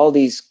up with all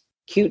these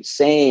cute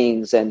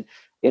sayings. And,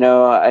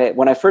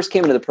 when I first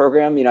came into the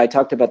program, I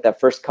talked about that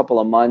first couple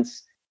of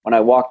months when I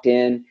walked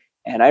in.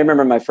 And I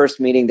remember my first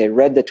meeting, they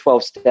read the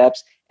 12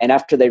 steps. And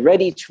after they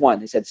read each one,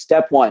 they said,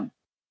 step 1,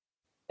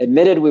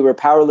 admitted we were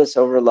powerless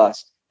over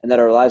lust and that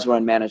our lives were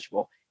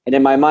unmanageable. And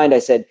in my mind, I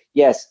said,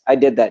 yes, I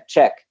did that.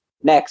 Check.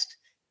 Next.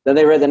 Then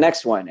they read the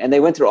next one and they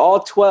went through all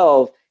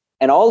 12,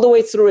 and all the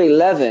way through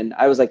 11,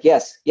 I was like,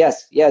 yes,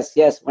 yes, yes,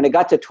 yes. When it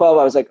got to 12,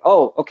 I was like,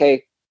 oh,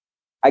 okay,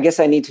 I guess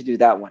I need to do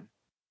that one.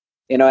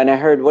 And I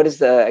heard,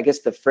 I guess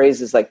the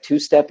phrase is like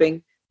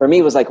two-stepping. For me,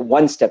 it was like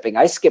one-stepping.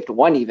 I skipped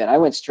one even. I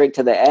went straight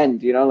to the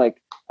end,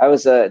 like I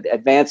was an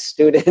advanced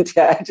student.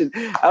 I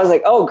was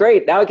like, oh,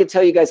 great. Now I can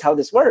tell you guys how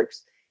this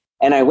works.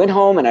 And I went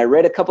home and I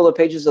read a couple of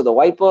pages of the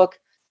white book,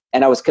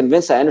 and I was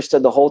convinced I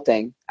understood the whole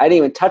thing. I didn't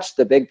even touch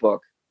the big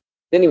book.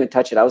 Didn't even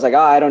touch it. I was like,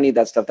 I don't need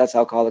that stuff. That's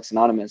Alcoholics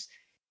Anonymous.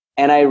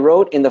 And I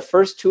wrote, in the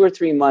first 2 or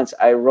 3 months,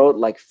 I wrote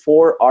like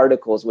 4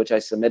 articles, which I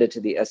submitted to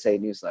the SA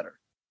newsletter.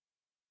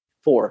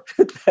 4.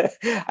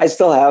 I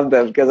still have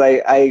them because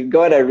I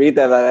go and I read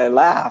them and I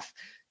laugh,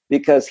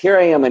 because here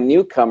I am, a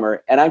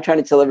newcomer, and I'm trying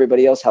to tell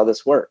everybody else how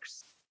this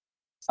works.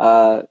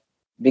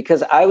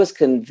 Because I was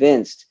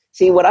convinced.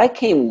 See, what I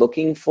came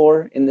looking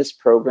for in this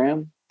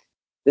program,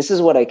 this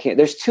is what I came.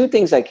 There's 2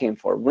 things I came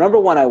for. Number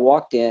 1, I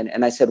walked in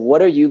and I said,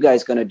 what are you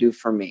guys going to do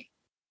for me?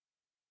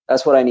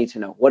 That's what I need to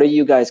know. What are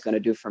you guys going to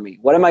do for me?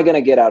 What am I going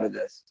to get out of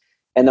this?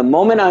 And the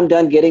moment I'm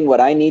done getting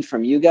what I need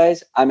from you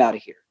guys, I'm out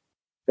of here.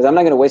 Because I'm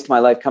not going to waste my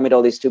life coming to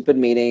all these stupid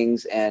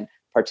meetings and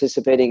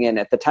participating in.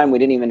 At the time, we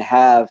didn't even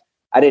have,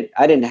 I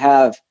didn't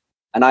have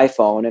an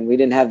iPhone, and we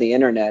didn't have the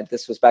internet.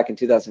 This was back in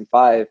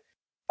 2005.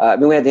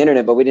 We had the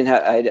internet, but we didn't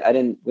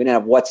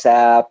have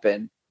WhatsApp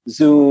and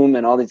Zoom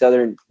and all these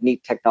other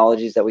neat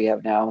technologies that we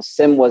have now.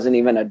 SIM wasn't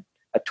even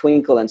a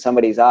twinkle in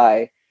somebody's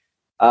eye.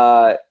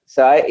 So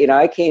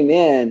I came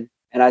in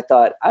and I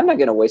thought, I'm not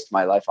going to waste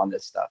my life on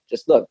this stuff.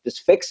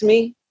 Just fix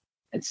me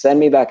and send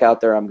me back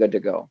out there. I'm good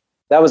to go.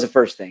 That was the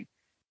first thing.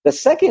 The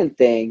second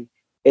thing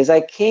is I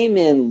came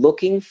in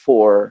looking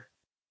for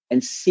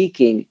and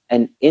seeking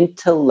an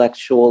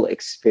intellectual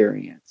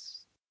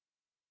experience.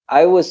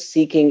 I was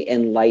seeking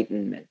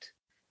enlightenment.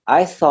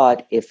 I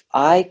thought if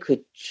I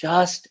could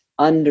just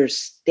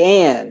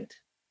understand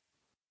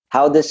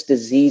how this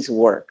disease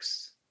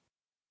works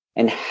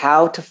and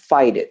how to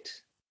fight it,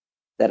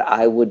 that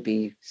I would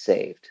be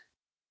saved,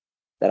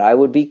 that I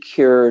would be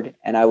cured,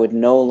 and I would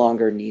no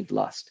longer need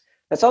lust.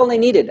 That's all I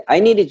needed. I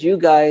needed you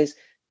guys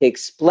to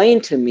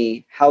explain to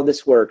me how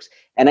this works.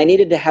 And I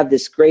needed to have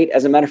this great,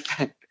 as a matter of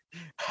fact,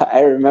 I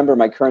remember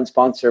my current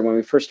sponsor, when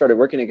we first started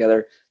working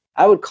together,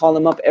 I would call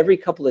him up every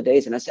couple of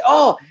days and I say,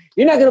 oh,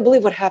 you're not going to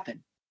believe what happened.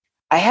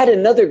 I had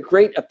another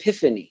great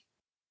epiphany.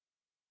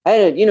 I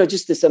had,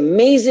 just this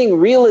amazing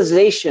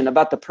realization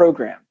about the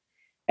program.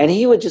 And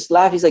he would just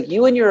laugh. He's like,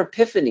 you and your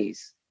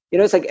epiphanies.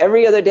 It's like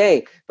every other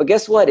day. But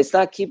guess what? It's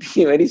not keeping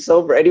you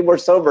any more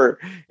sober.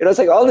 It's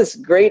like all these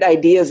great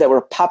ideas that were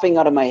popping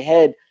out of my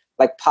head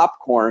like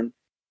popcorn.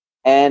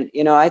 And,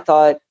 I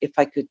thought if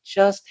I could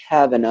just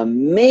have an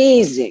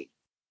amazing,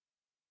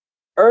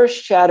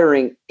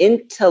 earth-shattering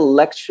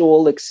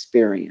intellectual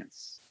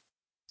experience,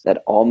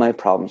 that all my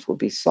problems would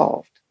be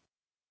solved.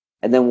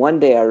 And then one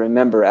day I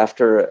remember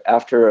after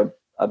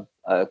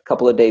a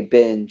couple of day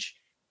binge,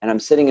 and I'm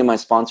sitting in my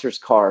sponsor's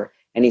car,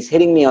 and he's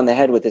hitting me on the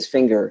head with his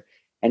finger,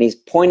 and he's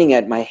pointing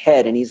at my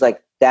head, and he's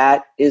like,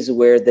 that is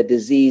where the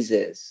disease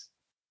is,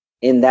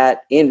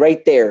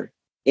 right there,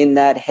 in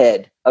that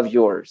head of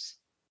yours.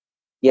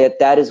 Yet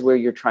that is where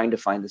you're trying to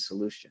find the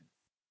solution.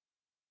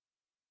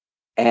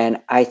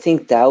 And I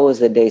think that was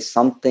the day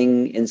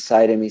something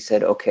inside of me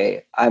said,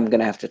 okay, I'm going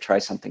to have to try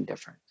something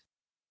different.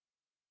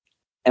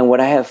 And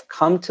what I have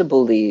come to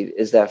believe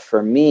is that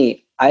for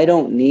me, I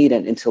don't need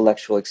an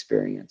intellectual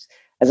experience.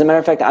 As a matter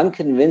of fact, I'm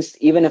convinced,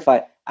 even if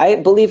I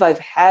believe I've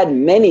had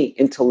many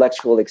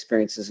intellectual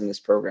experiences in this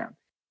program,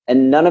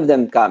 and none of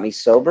them got me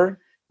sober.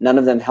 None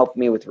of them helped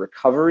me with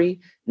recovery.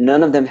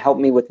 None of them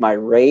helped me with my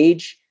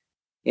rage.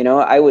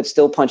 I would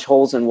still punch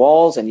holes in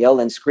walls and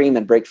yell and scream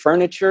and break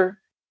furniture.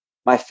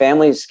 My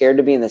family is scared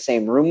to be in the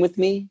same room with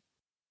me.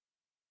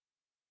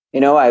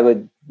 I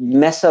would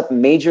mess up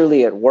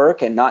majorly at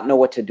work and not know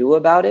what to do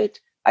about it.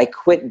 I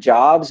quit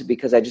jobs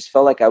because I just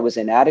felt like I was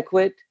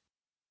inadequate.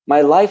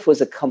 My life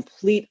was a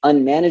complete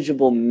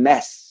unmanageable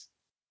mess.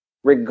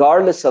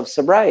 regardless of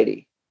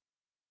sobriety,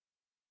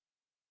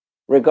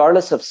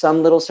 regardless of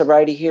some little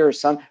sobriety here or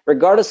some,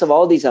 regardless of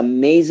all these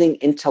amazing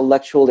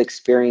intellectual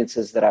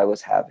experiences that I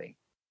was having,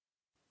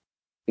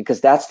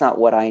 because that's not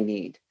what I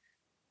need.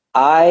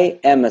 I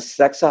am a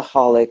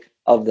sexaholic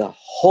of the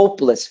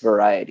hopeless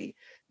variety.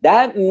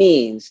 That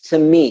means to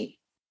me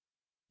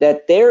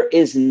that there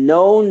is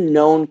no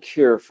known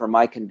cure for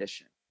my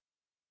condition.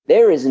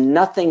 There is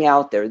nothing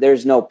out there.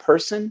 There's no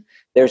person,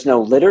 there's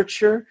no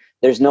literature,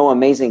 there's no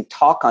amazing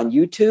talk on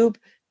YouTube,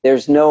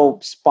 there's no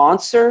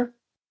sponsor.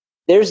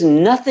 There's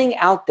nothing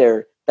out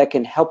there that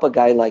can help a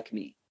guy like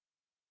me.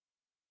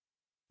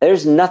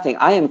 There's nothing.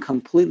 I am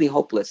completely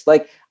hopeless.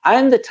 Like,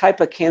 I'm the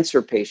type of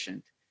cancer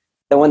patient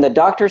that when the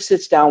doctor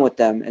sits down with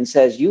them and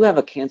says, you have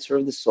a cancer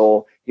of the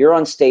soul, you're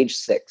on stage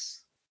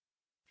 6,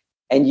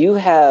 and you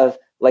have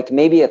like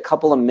maybe a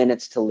couple of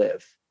minutes to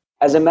live.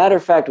 As a matter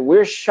of fact,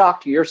 we're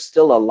shocked you're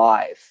still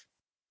alive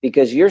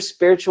because your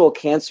spiritual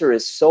cancer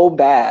is so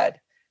bad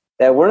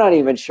that we're not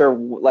even sure,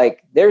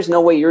 like, there's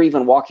no way you're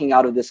even walking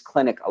out of this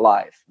clinic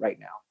alive right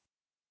now.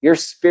 You're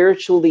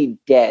spiritually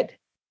dead.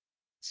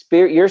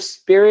 Your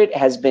spirit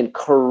has been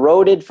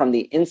corroded from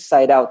the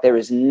inside out. There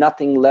is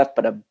nothing left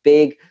but a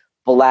big,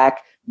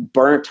 black,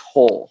 burnt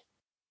hole.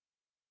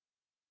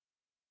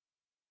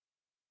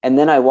 And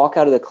then I walk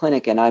out of the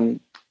clinic and I'm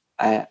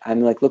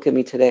like, look at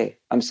me today.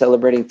 I'm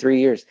celebrating 3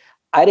 years.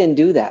 I didn't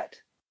do that.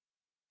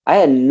 I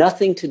had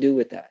nothing to do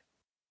with that.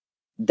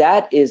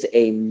 That is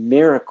a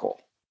miracle.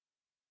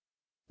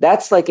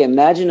 That's like,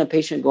 imagine a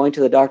patient going to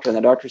the doctor and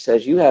the doctor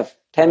says, you have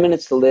 10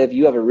 minutes to live.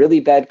 You have a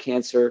really bad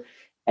cancer.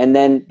 And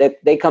then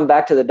they come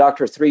back to the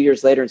doctor 3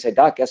 years later and say,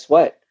 Doc, guess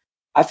what?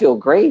 I feel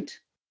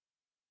great.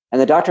 And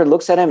the doctor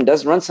looks at him and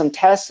does run some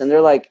tests. And they're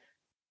like,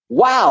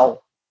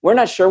 wow, we're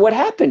not sure what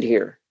happened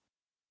here.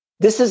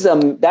 That's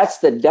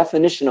the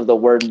definition of the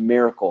word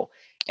miracle.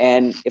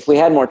 And if we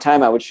had more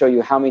time, I would show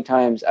you how many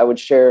times I would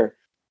share.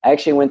 I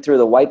actually went through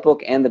the white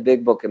book and the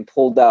big book and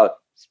pulled out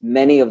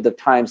many of the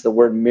times the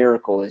word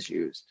miracle is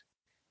used,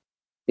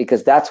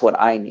 because that's what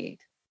I need.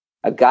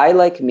 A guy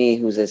like me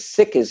who's as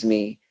sick as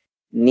me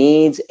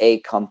needs a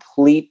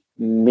complete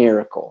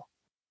miracle.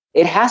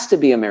 It has to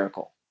be a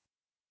miracle.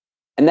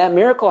 And that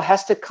miracle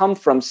has to come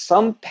from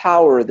some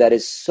power that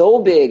is so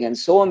big and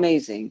so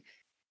amazing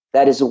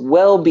that is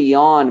well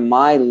beyond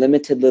my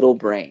limited little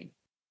brain.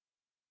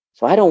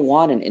 So I don't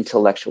want an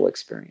intellectual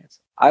experience.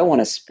 I want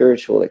a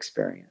spiritual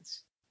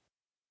experience.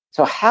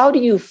 So how do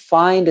you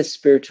find a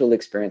spiritual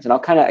experience? And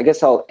I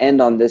guess I'll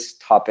end on this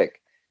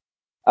topic.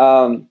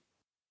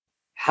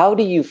 How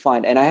do you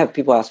find, and I have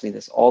people ask me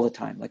this all the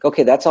time, like,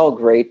 okay, that's all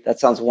great. That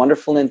sounds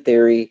wonderful in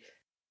theory,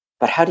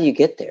 but how do you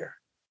get there?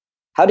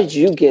 How did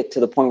you get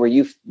to the point where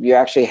you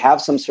actually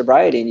have some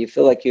sobriety and you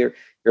feel like your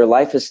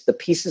life is, the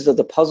pieces of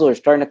the puzzle are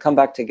starting to come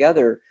back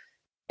together,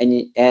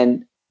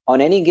 and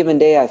on any given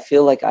day, I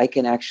feel like I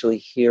can actually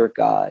hear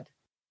God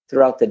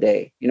throughout the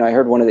day. You know, I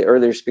heard one of the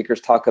earlier speakers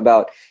talk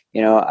about,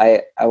 you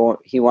know,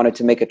 he wanted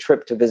to make a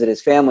trip to visit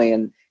his family,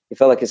 and he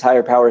felt like his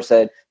higher power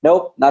said,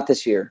 nope, not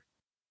this year.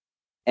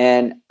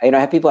 And, you know,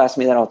 I have people ask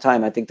me that all the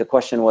time. I think the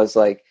question was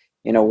like,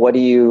 you know,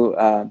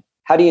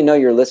 how do you know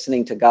you're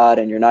listening to God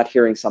and you're not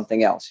hearing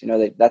something else? You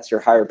know, that's your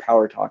higher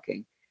power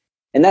talking.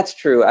 And that's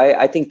true.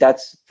 I think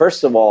that's,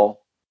 first of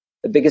all,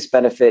 the biggest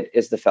benefit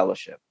is the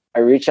fellowship. I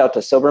reach out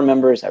to sober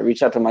members. I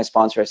reach out to my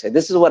sponsor. I say,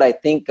 this is what I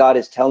think God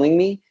is telling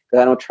me,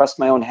 because I don't trust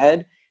my own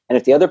head. And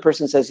if the other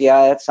person says,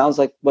 yeah, that sounds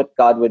like what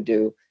God would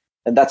do,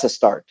 then that's a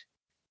start.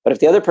 But if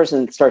the other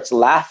person starts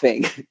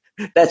laughing,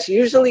 that's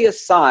usually a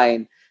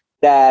sign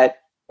that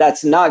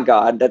that's not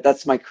God,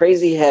 that's my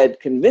crazy head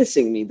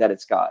convincing me that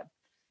it's God.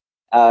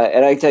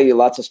 And I can tell you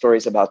lots of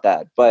stories about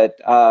that. But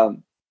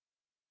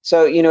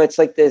so, you know, it's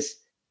like this,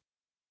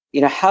 you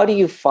know, how do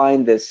you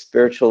find this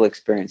spiritual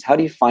experience? How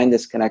do you find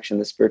this connection,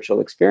 the spiritual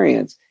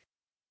experience?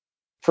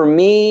 For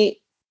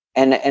me,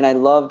 and I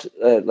loved,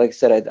 like I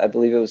said, I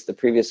believe it was the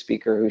previous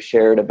speaker who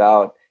shared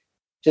about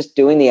just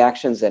doing the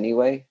actions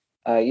anyway.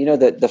 You know,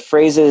 the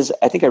phrases,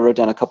 I think I wrote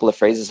down a couple of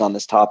phrases on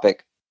this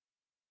topic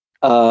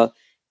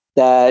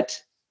that,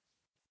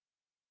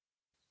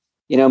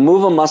 you know,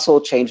 move a muscle,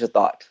 change a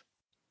thought.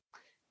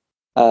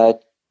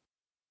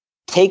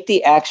 Take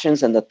the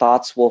actions and the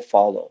thoughts will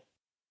follow.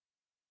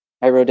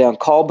 I wrote down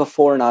call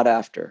before, not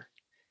after.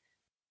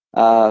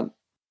 And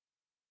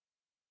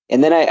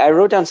then I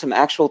wrote down some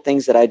actual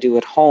things that I do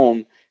at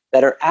home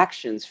that are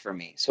actions for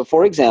me. So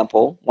for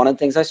example, one of the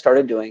things I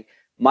started doing,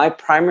 my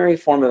primary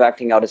form of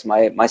acting out is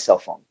my cell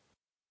phone.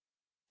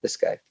 This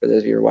guy, for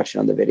those of you who are watching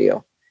on the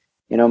video,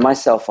 you know, my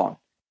cell phone.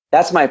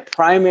 That's my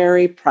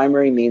primary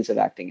means of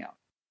acting out.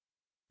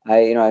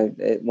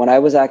 When I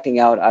was acting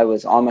out, I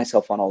was on my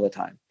cell phone all the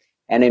time.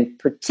 And in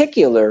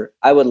particular,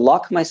 I would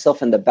lock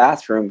myself in the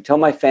bathroom, tell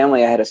my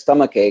family I had a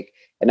stomach ache,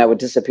 and I would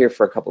disappear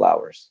for a couple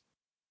hours.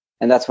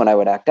 And that's when I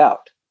would act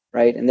out,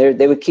 right? And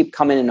they would keep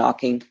coming and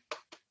knocking.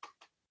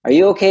 Are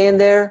you okay in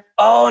there?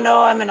 Oh,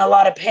 no, I'm in a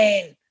lot of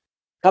pain.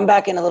 Come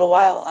back in a little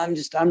while.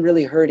 I'm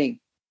really hurting.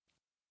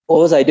 What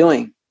was I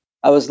doing?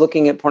 I was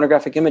looking at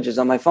pornographic images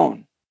on my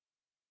phone.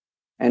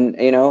 And,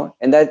 and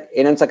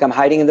it's like I'm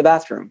hiding in the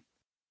bathroom.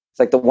 It's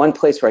like the one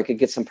place where I could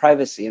get some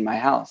privacy in my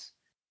house.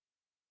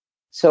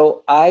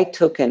 So I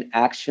took an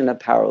action of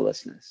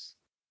powerlessness.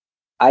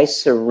 I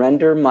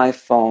surrender my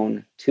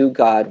phone to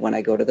God when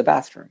I go to the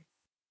bathroom.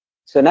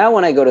 So now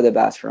when I go to the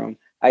bathroom,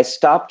 I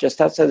stop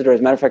just outside the door. As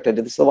a matter of fact, I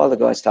did this a while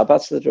ago. I stop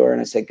outside the door and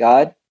I say,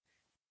 God,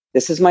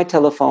 this is my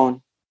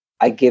telephone.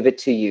 I give it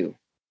to you.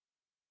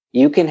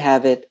 You can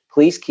have it.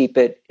 Please keep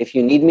it. If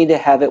you need me to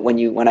have it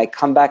when I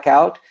come back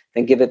out,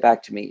 then give it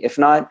back to me. If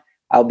not,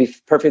 I'll be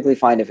perfectly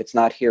fine if it's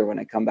not here when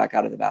I come back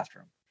out of the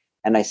bathroom.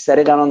 And I set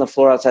it down on the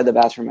floor outside the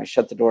bathroom. I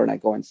shut the door and I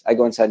go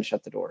inside and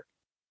shut the door.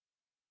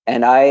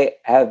 And I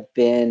have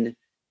been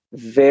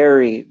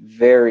very,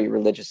 very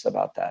religious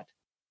about that.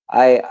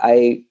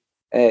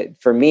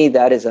 For me,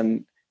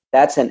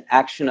 that's an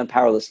action of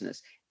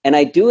powerlessness. And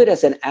I do it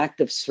as an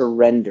act of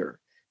surrender.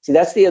 See,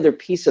 that's the other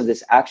piece of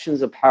this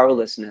actions of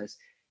powerlessness,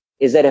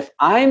 is that if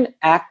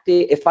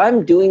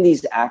I'm doing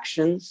these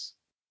actions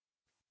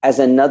as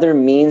another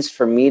means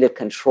for me to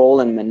control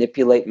and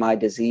manipulate my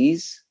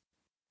disease,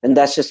 then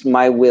that's just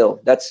my will.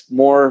 That's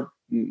more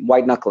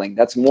white knuckling.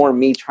 That's more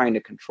me trying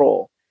to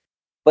control.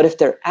 But if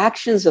they're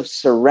actions of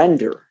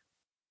surrender,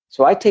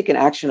 so I take an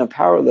action of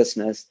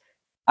powerlessness,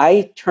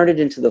 I turn it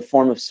into the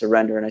form of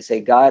surrender and I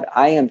say, God,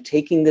 I am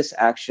taking this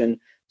action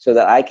so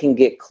that I can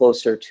get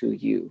closer to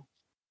you.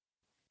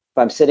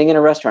 If I'm sitting in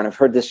a restaurant, I've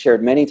heard this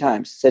shared many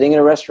times, sitting in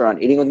a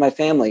restaurant, eating with my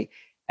family,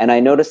 and I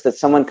notice that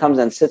someone comes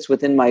and sits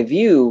within my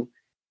view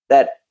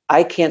that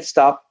I can't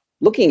stop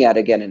looking at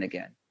again and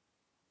again.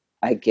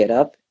 I get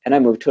up and I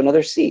move to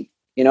another seat.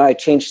 I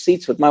change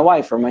seats with my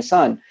wife or my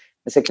son.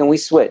 I say, can we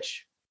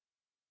switch?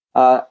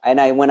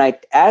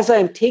 As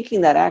I'm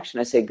taking that action,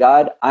 I say,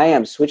 God, I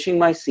am switching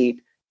my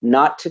seat,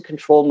 not to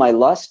control my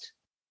lust,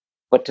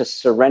 but to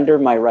surrender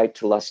my right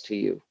to lust to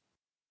you.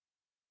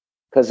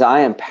 Because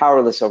I am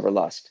powerless over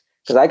lust.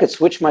 Because I could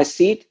switch my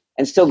seat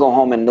and still go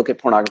home and look at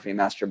pornography and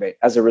masturbate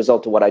as a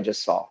result of what I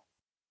just saw.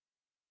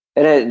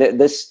 And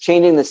this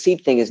changing the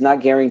seat thing is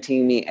not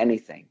guaranteeing me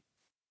anything.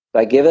 So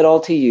I give it all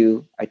to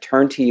you, I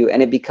turn to you,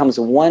 and it becomes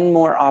one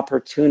more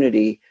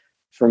opportunity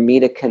for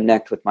me to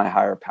connect with my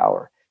higher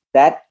power.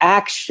 That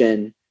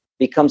action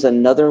becomes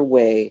another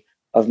way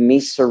of me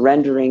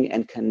surrendering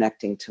and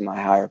connecting to my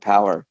higher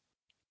power.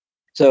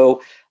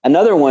 So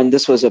another one,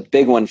 this was a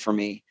big one for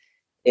me,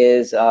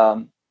 is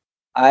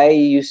I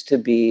used to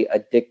be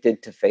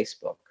addicted to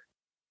Facebook.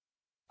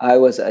 I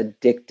was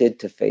addicted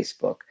to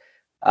Facebook.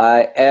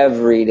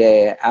 Every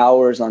day,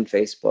 hours on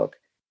Facebook.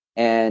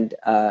 And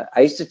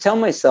I used to tell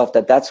myself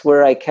that that's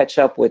where I catch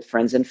up with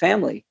friends and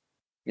family.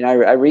 I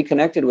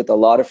reconnected with a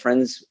lot of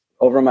friends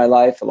over my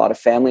life, a lot of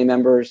family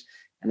members,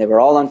 and they were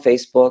all on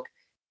Facebook.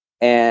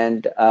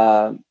 And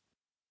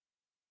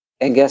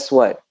guess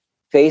what?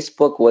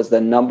 Facebook was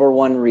the number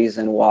one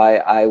reason why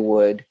I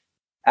would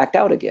act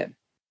out again,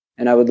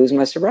 and I would lose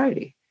my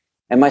sobriety.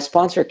 And my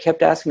sponsor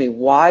kept asking me,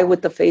 why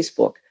with the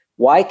Facebook?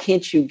 Why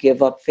can't you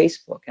give up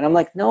Facebook? And I'm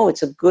like, no,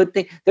 it's a good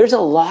thing. There's a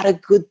lot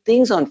of good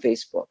things on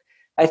Facebook.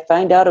 I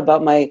find out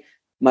about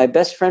my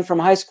best friend from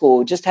high school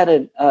who just had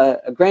a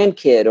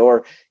grandkid,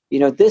 or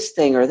this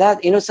thing or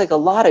that. It's like a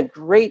lot of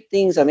great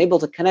things I'm able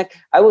to connect.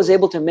 I was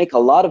able to make a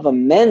lot of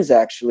amends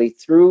actually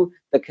through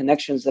the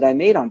connections that I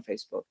made on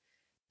Facebook.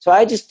 So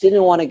I just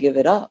didn't want to give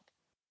it up.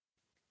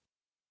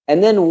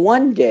 And then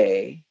one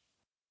day,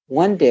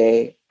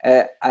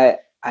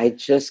 I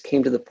just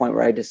came to the point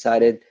where I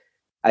decided,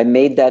 I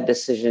made that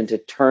decision to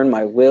turn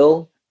my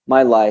will,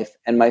 my life,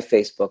 and my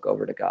Facebook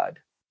over to God.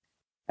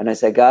 And I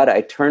said, God,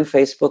 I turn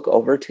Facebook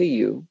over to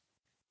you.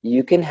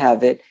 You can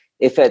have it.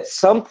 If at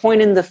some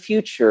point in the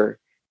future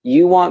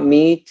you want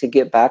me to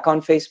get back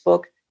on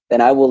Facebook,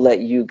 then I will let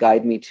you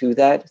guide me to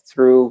that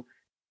through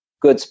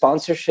good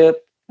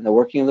sponsorship and the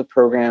working of the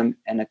program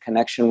and a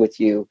connection with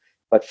you.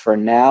 But for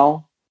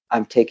now,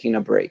 I'm taking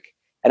a break.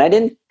 And I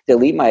didn't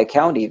delete my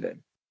account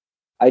even.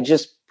 I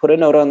just put a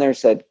note on there,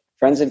 said,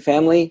 friends and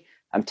family,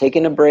 I'm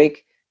taking a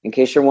break. In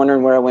case you're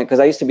wondering where I went, because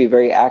I used to be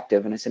very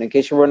active. And I said, in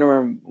case you're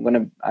wondering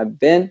when I've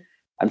been,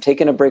 I'm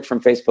taking a break from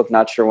Facebook,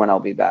 not sure when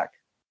I'll be back.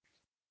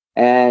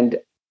 And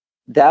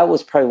that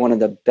was probably one of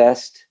the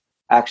best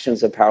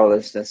actions of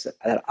powerlessness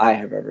that I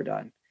have ever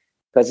done,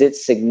 because it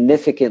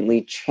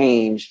significantly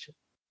changed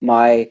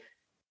my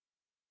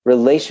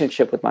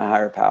relationship with my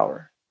higher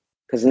power.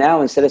 Because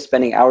now, instead of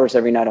spending hours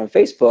every night on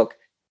Facebook,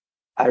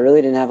 I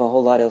really didn't have a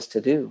whole lot else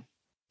to do.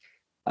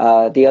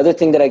 The other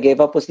thing that I gave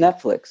up was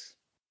Netflix.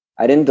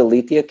 I didn't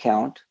delete the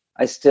account.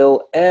 I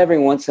still, every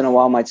once in a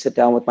while, might sit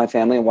down with my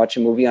family and watch a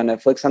movie on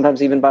Netflix,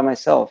 sometimes even by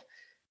myself.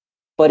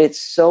 But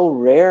it's so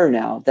rare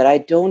now that I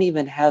don't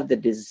even have the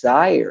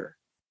desire.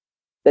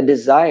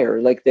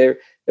 Like there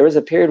was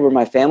a period where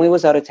my family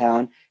was out of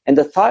town, and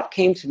the thought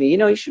came to me,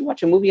 you should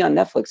watch a movie on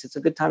Netflix. It's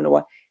a good time to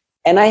watch.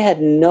 And I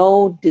had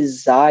no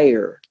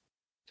desire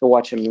to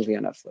watch a movie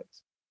on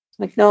Netflix.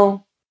 Like,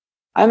 no,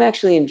 I'm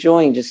actually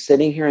enjoying just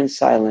sitting here in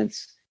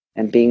silence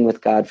and being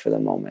with God for the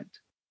moment.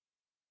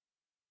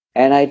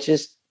 And I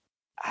just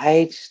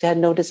had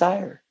no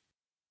desire.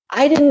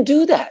 I didn't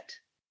do that.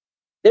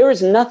 There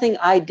was nothing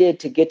I did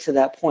to get to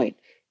that point.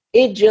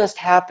 It just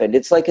happened.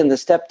 It's like in the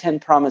step 10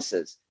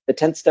 promises, the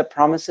 10th step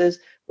promises,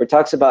 where it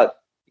talks about,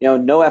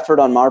 no effort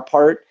on our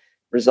part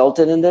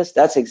resulted in this.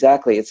 That's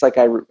exactly. It's like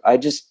I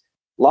just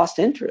lost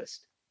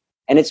interest.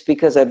 And it's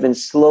because I've been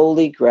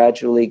slowly,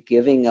 gradually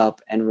giving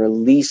up and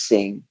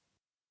releasing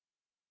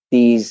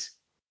these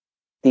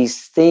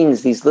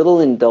things, these little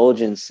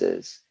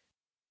indulgences.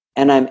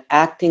 And I'm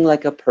acting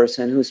like a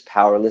person who's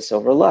powerless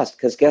over lust.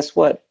 Because guess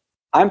what?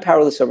 I'm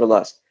powerless over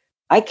lust.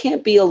 I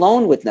can't be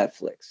alone with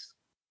Netflix.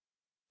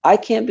 I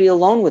can't be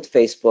alone with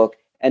Facebook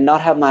and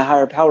not have my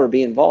higher power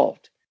be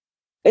involved.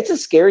 It's a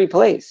scary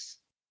place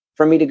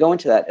for me to go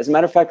into that. As a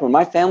matter of fact, when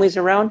my family's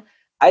around,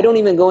 I don't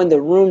even go in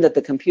the room that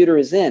the computer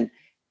is in.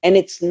 And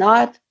it's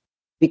not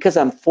because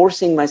I'm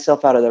forcing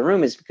myself out of the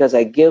room. It's because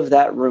I give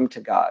that room to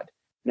God.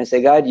 And I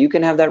say, God, you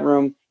can have that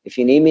room. If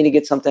you need me to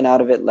get something out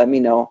of it, let me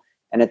know.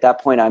 And at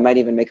that point, I might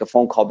even make a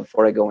phone call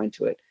before I go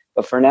into it.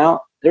 But for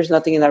now, there's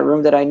nothing in that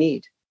room that I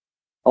need.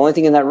 The only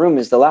thing in that room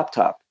is the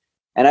laptop.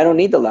 And I don't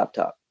need the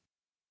laptop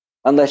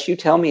unless you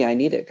tell me I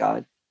need it,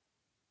 God.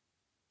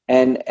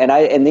 And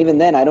even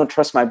then, I don't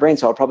trust my brain,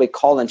 so I'll probably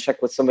call and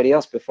check with somebody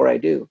else before I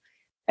do.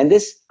 And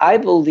I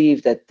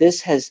believe that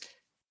this has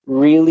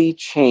really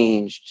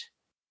changed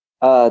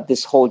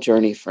this whole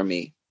journey for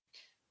me.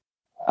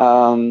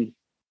 So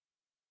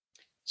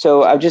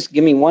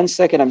give me 1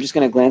 second. I'm just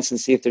going to glance and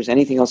see if there's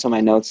anything else on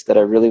my notes that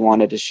I really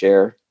wanted to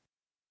share.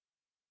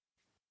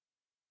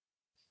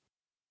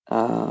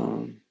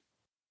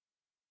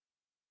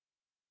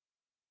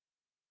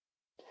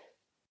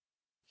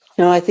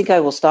 No, I think I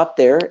will stop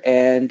there,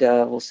 and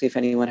we'll see if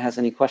anyone has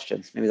any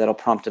questions. Maybe that'll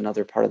prompt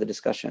another part of the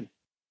discussion.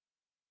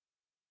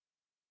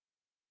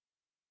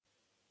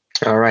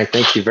 All right.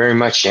 Thank you very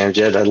much,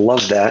 Amjed. I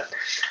love that.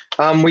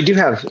 We do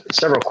have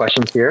several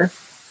questions here.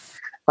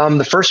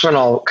 The first one,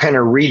 I'll kind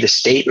of read the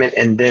statement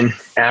and then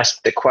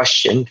ask the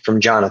question from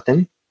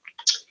Jonathan.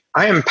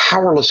 I am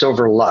powerless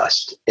over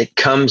lust. It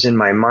comes in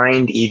my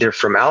mind either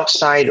from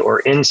outside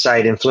or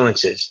inside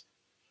influences.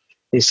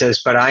 He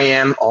says, but I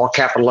am, all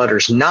capital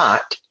letters,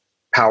 not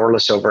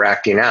powerless over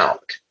acting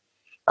out.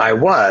 I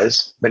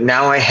was, but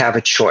now I have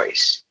a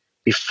choice.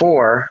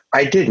 Before,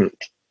 I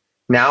didn't.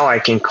 Now I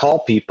can call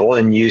people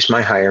and use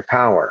my higher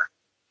power.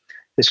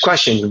 This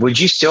question, would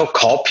you still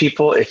call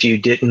people if you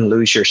didn't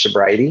lose your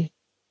sobriety?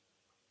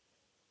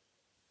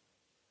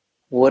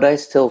 Would I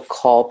still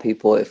call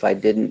people if I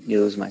didn't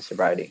lose my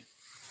sobriety?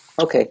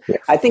 Okay. Yeah.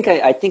 I think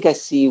I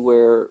see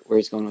where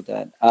he's going with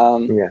that.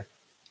 Yeah.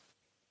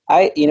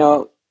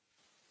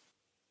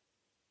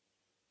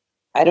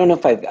 I don't know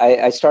if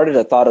I started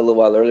a thought a little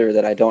while earlier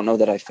that I don't know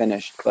that I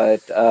finished,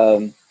 but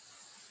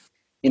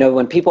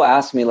when people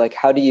ask me, like,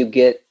 how do you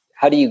get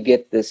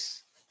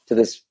this to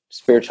this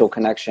spiritual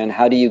connection?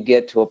 How do you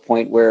get to a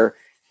point where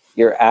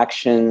your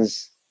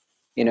actions,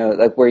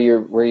 like where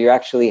you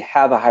actually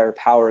have a higher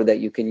power that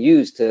you can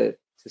use to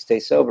stay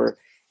sober?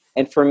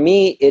 And for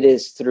me, it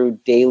is through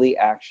daily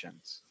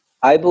actions.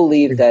 I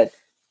believe that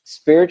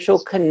spiritual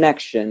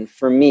connection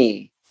for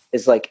me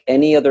is like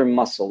any other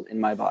muscle in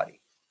my body.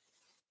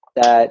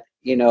 That,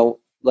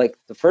 like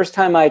the first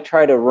time I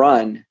try to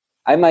run,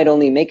 I might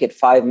only make it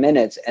 5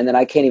 minutes and then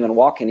I can't even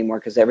walk anymore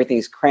because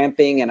everything's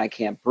cramping and I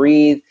can't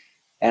breathe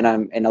and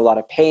I'm in a lot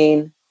of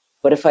pain.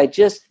 But if I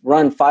just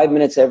run 5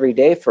 minutes every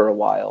day for a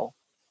while,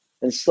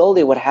 then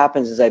slowly what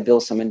happens is I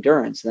build some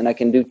endurance. And then I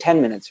can do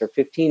 10 minutes or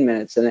 15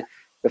 minutes. And then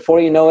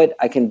before you know it,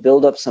 I can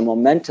build up some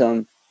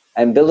momentum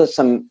and build up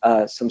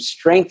some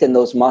strength in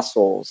those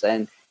muscles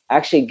and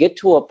actually get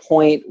to a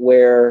point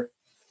where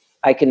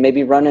I can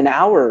maybe run an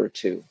hour or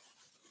two.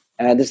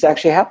 And this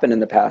actually happened in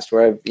the past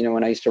where,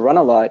 when I used to run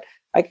a lot,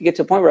 I could get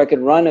to a point where I could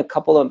run a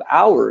couple of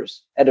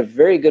hours at a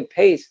very good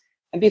pace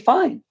and be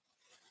fine.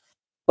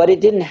 But it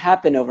didn't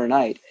happen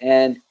overnight.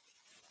 And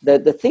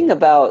the thing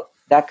about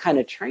that kind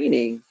of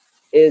training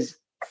is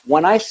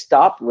when I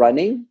stop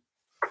running,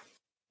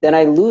 then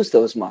I lose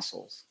those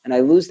muscles and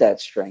I lose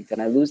that strength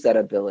and I lose that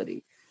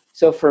ability.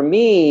 So for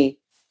me,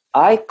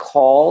 I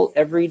call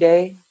every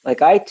day.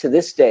 Like to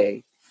this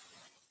day,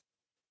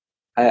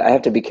 I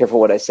have to be careful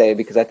what I say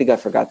because I think I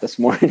forgot this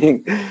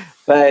morning.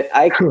 But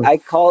I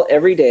call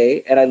every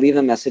day and I leave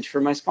a message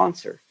for my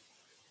sponsor,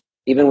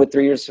 even with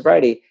 3 years of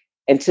sobriety.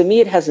 And to me,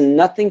 it has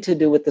nothing to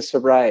do with the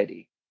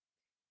sobriety.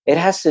 It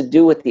has to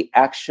do with the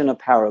action of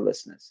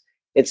powerlessness.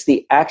 It's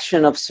the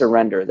action of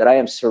surrender, that I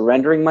am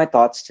surrendering my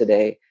thoughts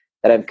today,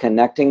 that I'm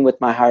connecting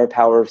with my higher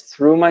power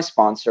through my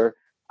sponsor.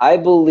 I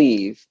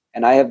believe,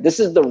 and this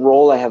is the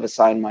role I have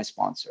assigned my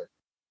sponsor.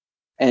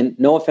 And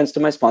no offense to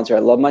my sponsor, I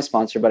love my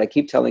sponsor, but I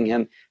keep telling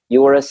him,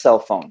 you are a cell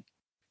phone.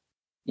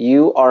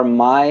 You are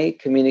my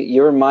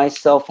you're my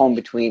cell phone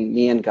between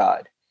me and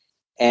God.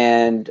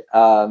 And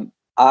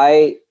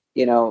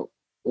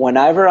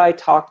whenever I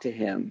talk to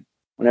him,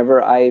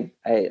 whenever I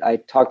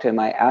talk to him,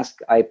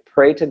 I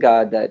pray to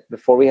God that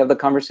before we have the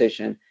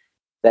conversation,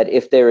 that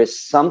if there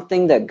is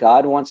something that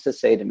God wants to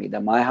say to me,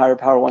 that my higher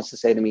power wants to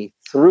say to me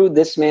through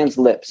this man's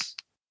lips,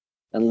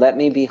 then let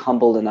me be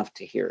humbled enough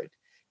to hear it.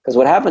 Because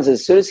what happens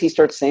is, as soon as he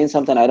starts saying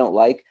something I don't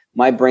like,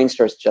 my brain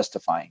starts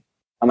justifying.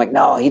 I'm like,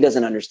 no, he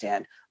doesn't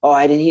understand. Oh,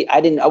 he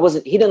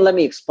didn't let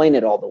me explain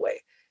it all the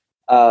way.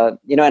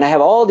 And I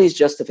have all these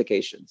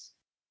justifications.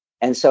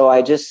 And so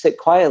I just sit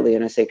quietly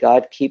and I say,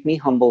 God, keep me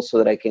humble so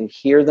that I can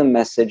hear the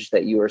message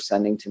that you are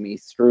sending to me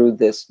through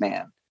this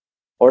man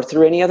or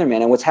through any other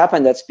man. And what's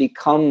happened, that's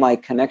become my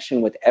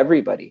connection with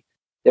everybody.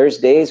 There's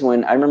days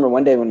when I remember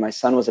one day when my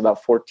son was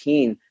about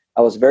 14,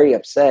 I was very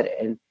upset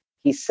and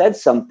he said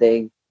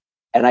something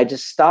and I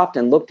just stopped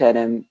and looked at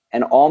him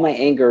and all my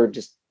anger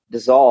just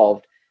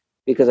dissolved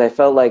because I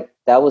felt like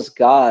that was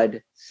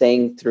God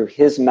saying through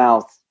his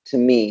mouth to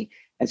me.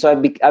 And so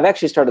I've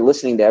actually started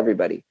listening to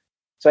everybody.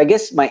 So I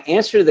guess my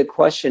answer to the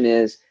question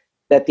is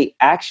that the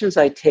actions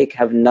I take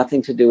have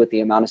nothing to do with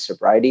the amount of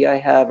sobriety I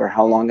have or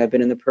how long I've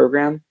been in the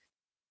program.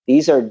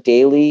 These are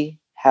daily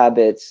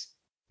habits,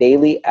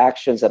 daily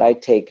actions that I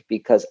take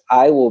because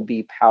I will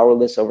be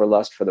powerless over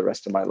lust for the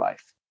rest of my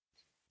life.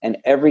 And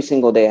every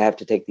single day I have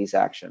to take these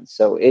actions.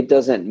 So it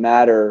doesn't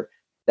matter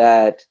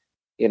that,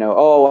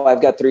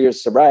 I've got 3 years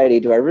of sobriety.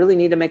 Do I really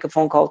need to make a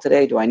phone call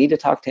today? Do I need to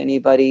talk to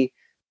anybody?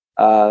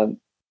 To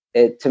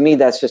me,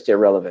 that's just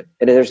irrelevant.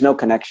 There's no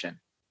connection.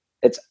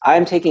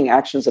 I'm taking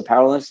actions of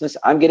powerlessness.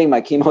 I'm getting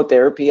my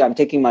chemotherapy. I'm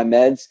taking my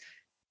meds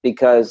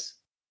because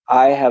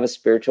I have a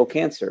spiritual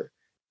cancer,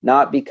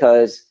 not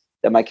because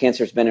that my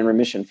cancer has been in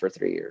remission for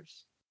 3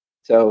 years.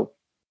 So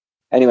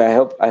anyway,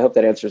 I hope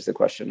that answers the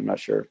question. I'm not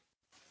sure.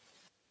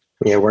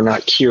 Yeah, we're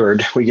not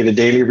cured. We get a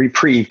daily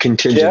reprieve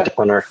contingent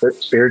upon our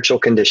spiritual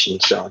condition.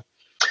 So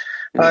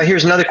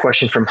here's another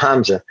question from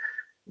Hamza.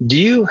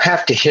 Do you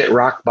have to hit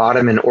rock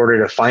bottom in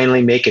order to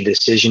finally make a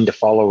decision to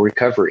follow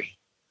recovery?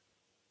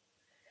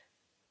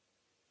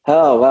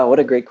 Oh, wow. What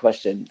a great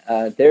question.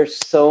 There's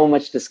so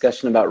much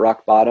discussion about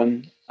rock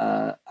bottom.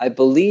 I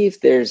believe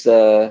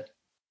my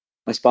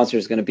sponsor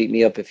is going to beat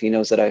me up if he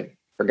knows that I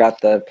forgot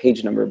the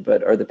page number,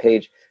 or the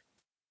page.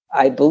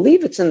 I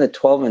believe it's in the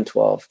 12 and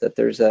 12 that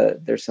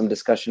there's some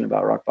discussion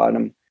about rock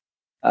bottom.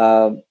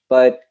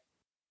 But,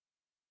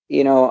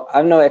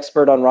 I'm no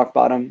expert on rock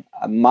bottom.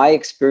 My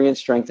experience,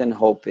 strength, and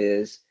hope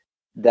is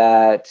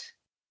that,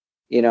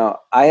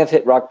 I have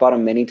hit rock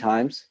bottom many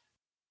times,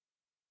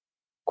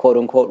 quote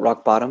unquote,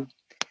 rock bottom.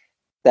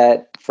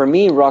 That for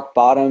me, rock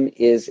bottom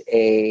is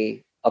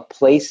a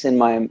place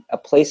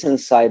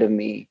inside of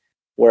me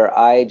where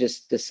I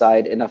just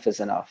decide enough is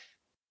enough.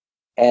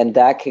 And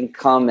that can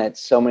come at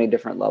so many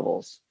different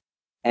levels.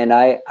 And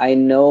I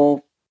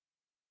know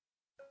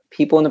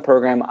people in the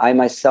program, I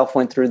myself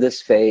went through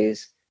this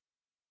phase,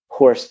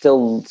 who are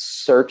still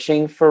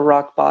searching for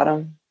rock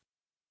bottom.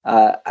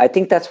 I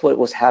think that's what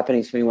was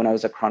happening to me when I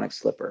was a chronic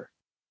slipper.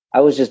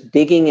 I was just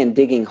digging and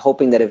digging,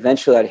 hoping that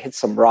eventually I'd hit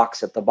some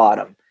rocks at the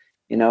bottom.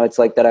 It's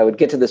like that I would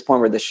get to this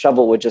point where the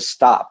shovel would just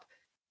stop.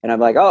 And I'm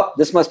like, oh,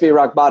 this must be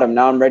rock bottom.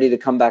 Now I'm ready to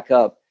come back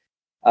up.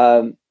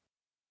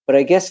 But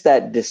I guess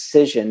that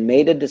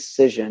made a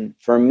decision.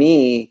 For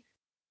me,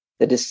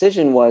 the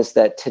decision was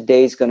that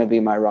today's going to be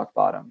my rock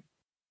bottom.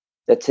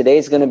 That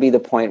today's going to be the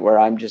point where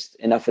I'm just,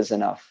 enough is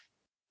enough.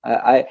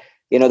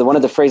 One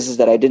of the phrases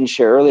that I didn't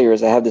share earlier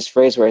is I have this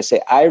phrase where I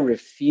say, I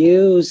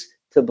refuse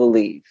to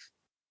believe.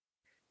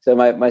 So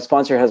my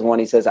sponsor has one,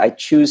 he says, I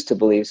choose to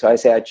believe. So I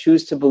say, I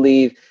choose to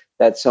believe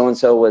that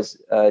so-and-so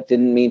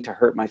didn't mean to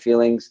hurt my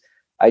feelings.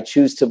 I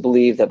choose to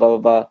believe that blah, blah,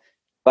 blah.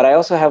 But I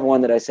also have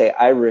one that I say,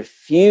 I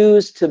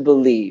refuse to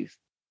believe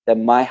that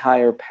my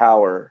higher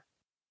power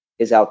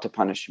is out to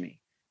punish me.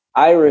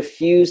 I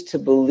refuse to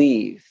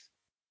believe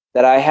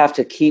that I have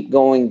to keep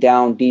going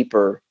down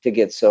deeper to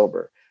get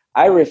sober.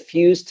 I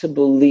refuse to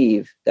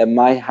believe that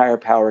my higher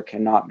power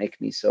cannot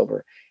make me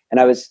sober. And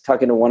I was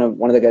talking to one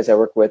of the guys I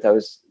work with,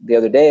 the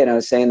other day, and I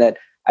was saying that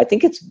I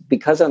think it's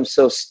because I'm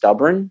so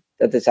stubborn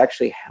that this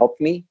actually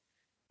helped me.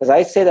 Because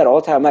I say that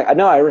all the time. I'm like,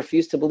 no, I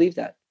refuse to believe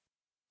that.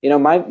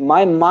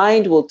 My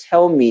mind will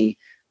tell me,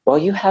 well,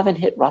 you haven't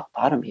hit rock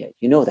bottom yet.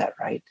 You know that,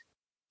 right?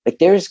 Like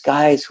there's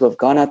guys who have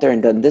gone out there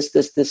and done this,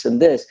 this, this,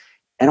 and this,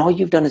 and all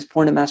you've done is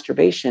porn and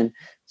masturbation.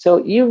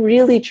 So you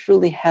really,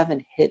 truly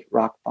haven't hit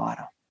rock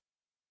bottom.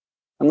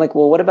 I'm like,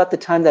 well, what about the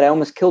time that I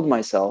almost killed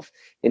myself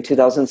in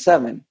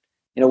 2007?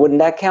 Wouldn't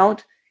that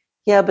count?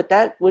 Yeah, but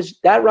that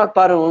rock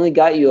bottom only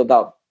got you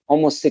about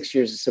almost 6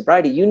 years of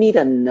sobriety. You need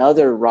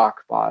another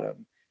rock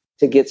bottom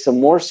to get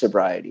some more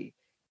sobriety.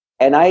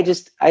 And I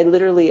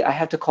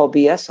have to call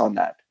BS on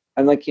that.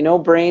 I'm like,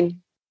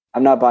 brain,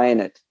 I'm not buying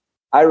it.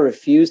 I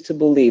refuse to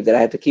believe that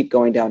I have to keep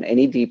going down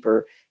any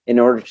deeper in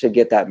order to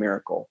get that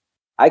miracle.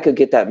 I could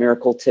get that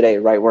miracle today,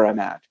 right where I'm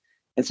at.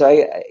 And so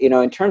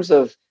in terms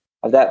of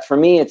that, for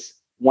me, it's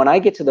when I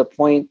get to the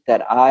point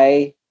that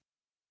I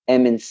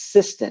am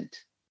insistent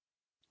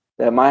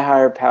that my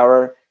higher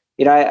power,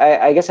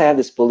 I guess I have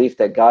this belief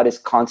that God is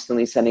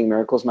constantly sending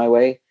miracles my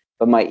way,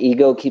 but my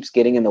ego keeps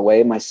getting in the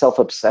way. My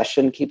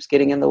self-obsession keeps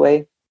getting in the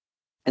way.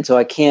 And so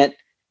I can't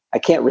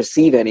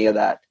receive any of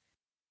that.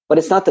 But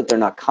it's not that they're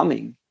not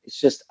coming. It's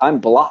just I'm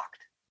blocked.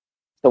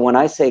 So when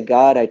I say,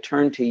 God, I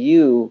turn to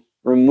you,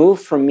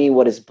 remove from me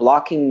what is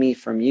blocking me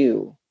from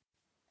you,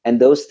 and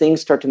those things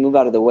start to move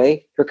out of the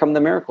way, here come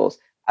the miracles.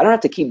 I don't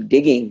have to keep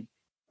digging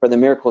for the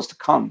miracles to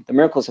come. The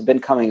miracles have been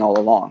coming all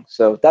along.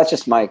 So that's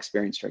just my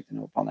experience, strength and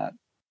hope on that.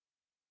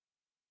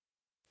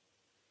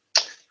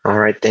 All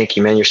right. Thank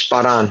you, man. You're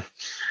spot on.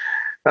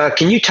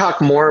 Can you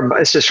talk more about,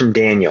 this is from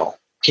Daniel.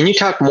 Can you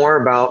talk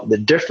more about the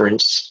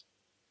difference,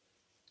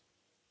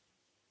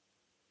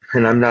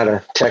 and I'm not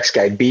a text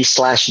guy,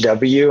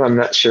 B/W, I'm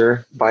not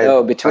sure, by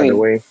the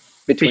way.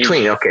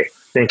 Between, okay.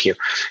 Thank you.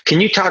 Can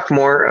you talk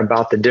more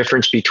about the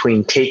difference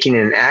between taking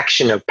an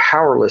action of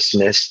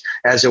powerlessness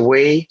as a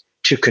way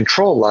to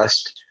control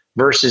lust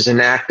versus an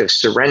act of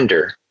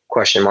surrender? ?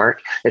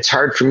 It's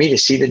hard for me to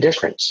see the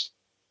difference.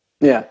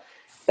 Yeah,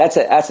 that's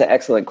an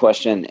excellent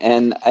question.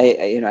 And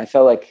I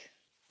felt like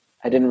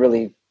I didn't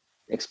really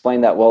explain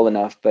that well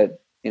enough,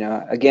 but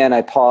again,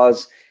 I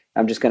pause.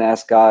 I'm just going to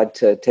ask God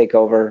to take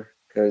over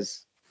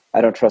because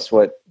I don't trust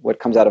what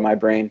comes out of my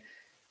brain.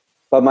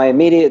 But my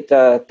immediate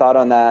thought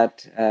on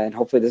that, and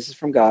hopefully this is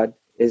from God,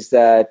 is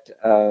that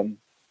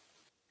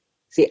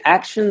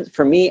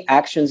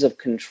actions of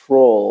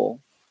control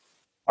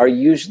are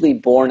usually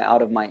born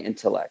out of my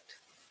intellect.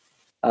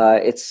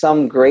 It's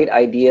some great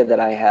idea that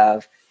I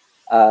have.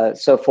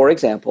 So, for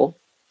example,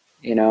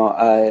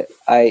 the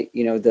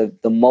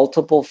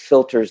multiple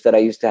filters that I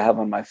used to have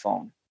on my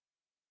phone.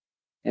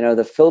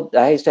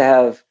 I used to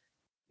have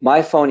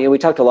my phone. We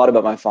talked a lot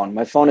about my phone.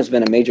 My phone has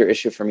been a major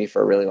issue for me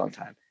for a really long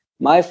time.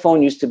 My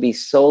phone used to be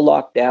so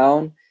locked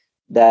down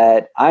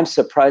that I'm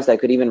surprised I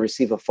could even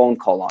receive a phone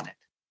call on it,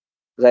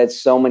 because I had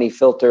so many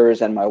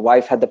filters, and my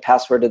wife had the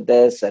password to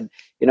this, and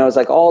it was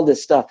like all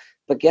this stuff.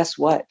 But guess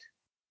what?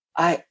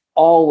 I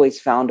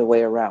always found a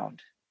way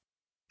around,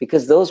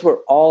 because those were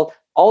all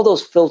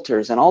those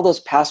filters and all those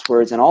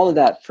passwords and all of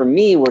that for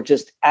me were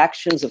just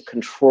actions of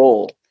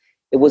control.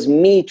 It was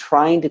me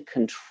trying to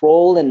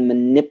control and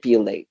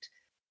manipulate,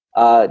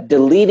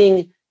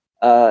 deleting.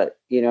 I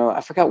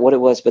forgot what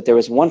it was, but there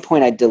was one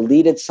point I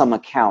deleted some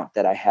account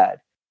that I had,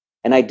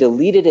 and I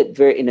deleted it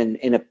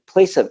in a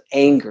place of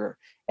anger,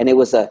 and it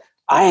was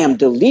I am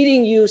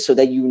deleting you so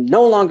that you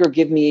no longer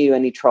give me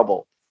any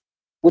trouble,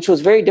 which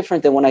was very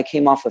different than when I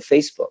came off of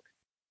Facebook.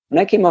 When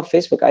I came off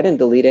Facebook, I didn't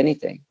delete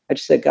anything. I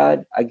just said,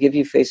 God, I give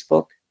you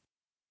Facebook.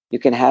 You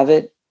can have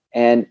it.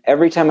 And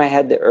every time I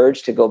had the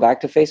urge to go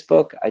back to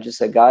Facebook, I just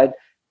said, God,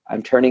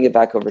 I'm turning it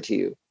back over to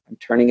you. I'm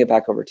turning it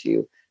back over to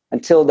you,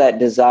 until that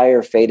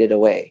desire faded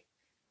away.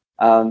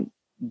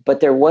 But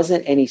there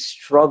wasn't any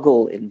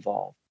struggle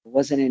involved. There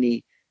wasn't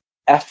any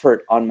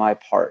effort on my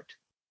part.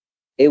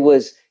 It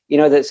was,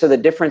 so the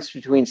difference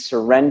between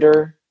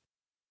surrender,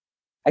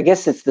 I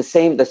guess it's the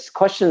same. The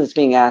question that's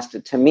being asked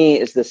to me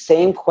is the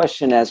same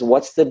question as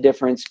what's the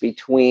difference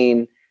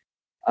between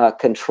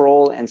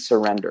control and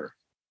surrender.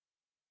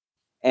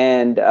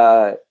 And,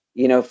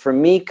 for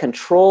me,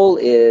 control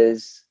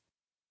is,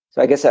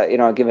 so I guess,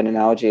 I'll give an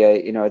analogy.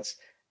 It's,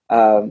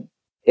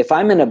 if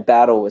I'm in a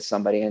battle with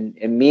somebody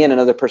and me and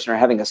another person are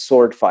having a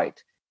sword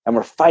fight and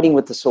we're fighting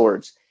with the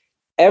swords,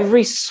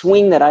 every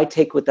swing that I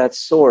take with that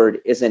sword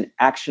is an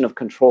action of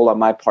control on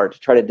my part to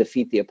try to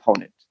defeat the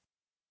opponent.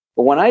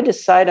 But when I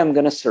decide I'm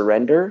going to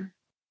surrender,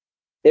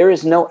 there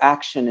is no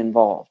action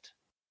involved.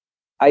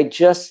 I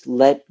just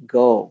let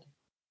go.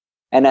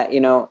 And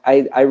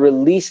I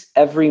release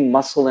every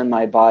muscle in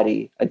my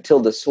body until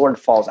the sword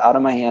falls out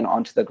of my hand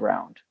onto the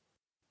ground.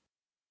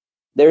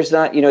 There's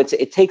not,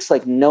 it takes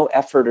like no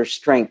effort or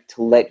strength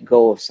to let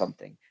go of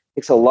something.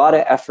 It takes a lot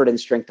of effort and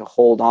strength to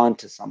hold on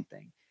to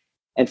something.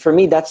 And for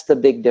me, that's the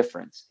big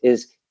difference,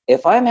 is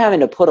if I'm having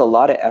to put a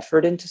lot of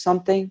effort into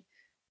something,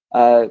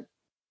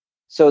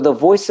 so the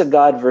voice of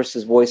God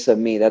versus voice of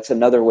me, that's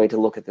another way to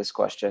look at this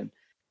question.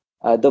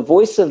 The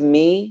voice of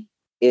me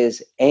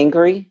is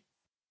angry,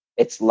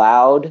 it's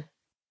loud,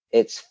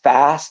 it's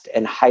fast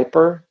and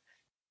hyper,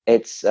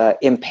 it's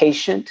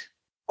impatient.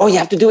 Oh, you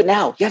have to do it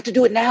now. You have to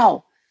do it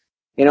now.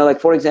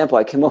 Like, for example,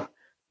 I came up,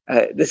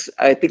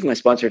 I think my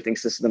sponsor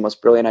thinks this is the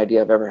most brilliant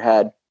idea I've ever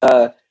had.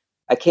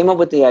 I came up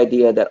with the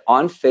idea that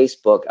on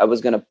Facebook, I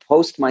was going to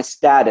post my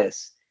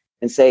status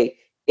and say,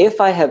 if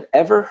I have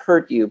ever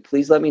hurt you,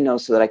 please let me know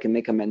so that I can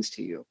make amends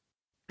to you.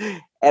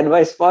 And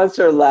my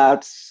sponsor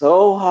laughed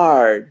so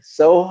hard.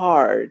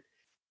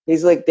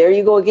 He's like, there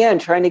you go again,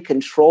 trying to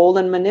control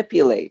and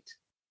manipulate.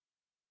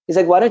 He's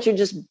like, why don't you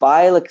just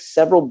buy like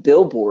several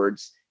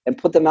billboards and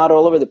put them out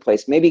all over the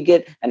place? Maybe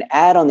get an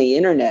ad on the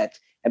internet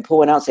and pull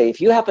one out. Say, if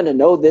you happen to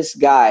know this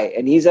guy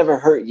and he's ever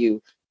hurt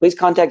you, please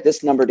contact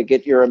this number to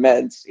get your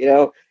amends,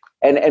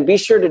 and be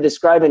sure to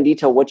describe in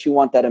detail what you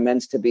want that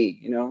amends to be,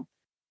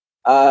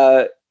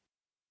 But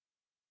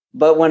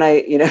when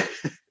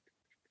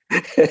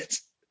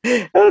it's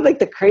like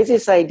the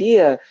craziest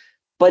idea,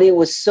 but it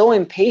was so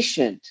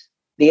impatient.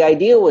 The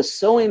idea was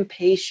so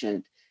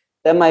impatient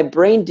that my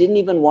brain didn't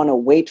even want to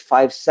wait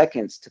 5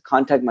 seconds to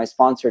contact my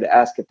sponsor to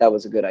ask if that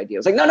was a good idea. I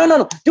was like,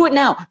 no, do it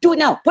now,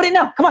 put it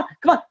now, come on,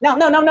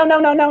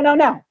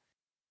 now.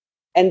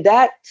 And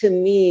that to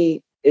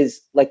me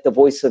is like the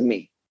voice of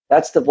me.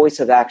 That's the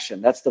voice of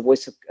action. That's the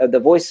voice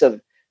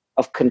of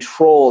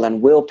control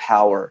and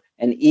willpower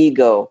and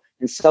ego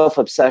and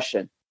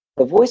self-obsession.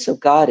 The voice of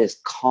God is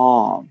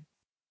calm.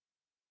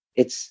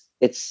 It's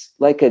it's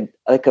like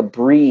a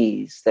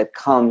breeze that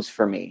comes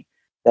for me,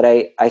 that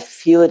I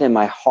feel it in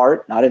my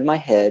heart, not in my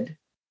head.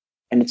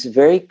 And it's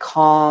very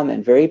calm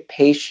and very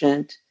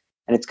patient.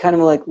 And it's kind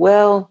of like,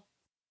 well,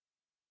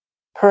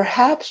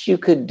 perhaps you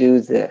could do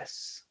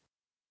this.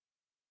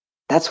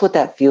 That's what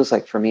that feels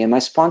like for me. And my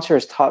sponsor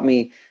has taught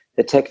me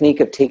the technique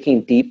of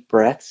taking deep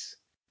breaths.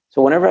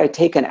 So whenever I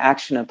take an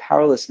action of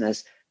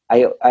powerlessness,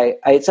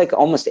 it's like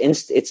almost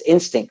it's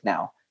instinct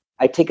now.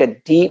 I take a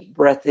deep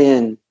breath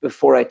in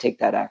before I take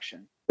that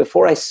action,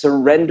 before I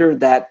surrender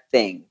that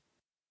thing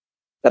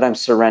that I'm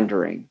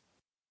surrendering.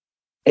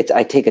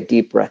 I take a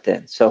deep breath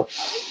in. So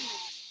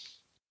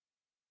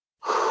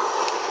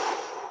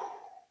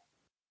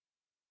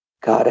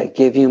God, I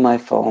give you my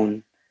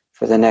phone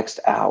for the next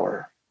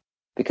hour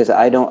because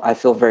I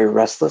feel very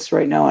restless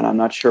right now and I'm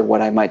not sure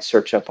what I might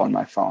search up on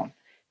my phone.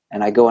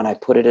 And I go and I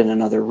put it in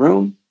another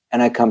room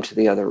and I come to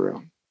the other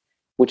room,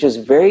 which is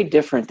very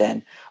different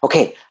than,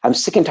 okay, I'm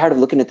sick and tired of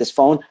looking at this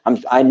phone.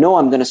 I know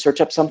I'm going to search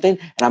up something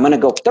and I'm going to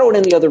go throw it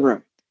in the other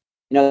room.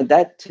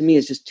 That to me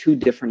is just two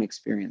different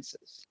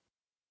experiences.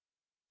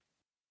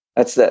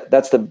 That's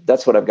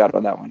what I've got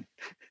on that one.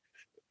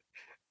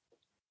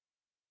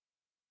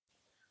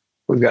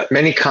 We've got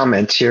many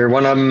comments here.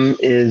 One of them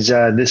is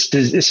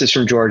this is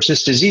from George.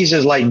 This disease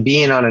is like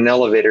being on an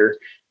elevator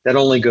that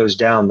only goes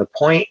down. The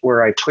point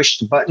where I push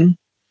the button,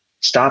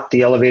 stop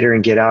the elevator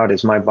and get out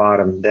is my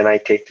bottom. Then I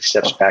take the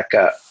steps back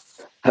up.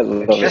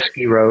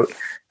 Chesky wrote,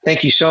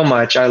 thank you so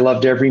much. I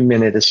loved every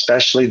minute,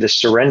 especially the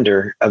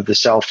surrender of the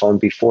cell phone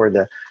before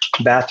the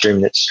bathroom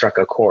that struck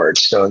a chord.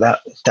 So that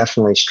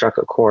definitely struck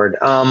a chord.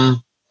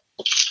 One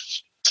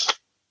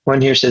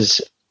here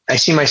says, I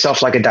see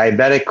myself like a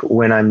diabetic.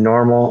 When I'm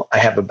normal, I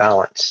have a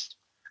balance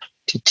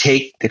to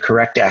take the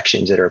correct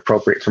actions that are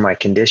appropriate for my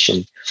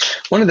condition.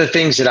 One of the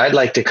things that I'd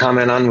like to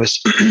comment on was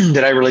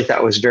that I really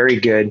thought was very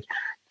good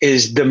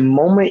is the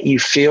moment you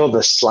feel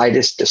the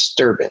slightest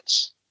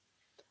disturbance,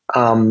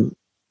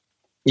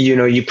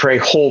 you pray,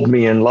 hold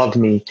me and love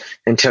me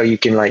until you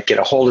can like get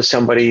a hold of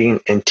somebody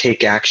and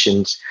take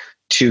actions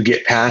to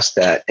get past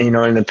that. And,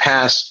 in the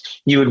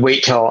past, you would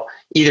wait till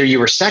either you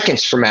were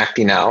seconds from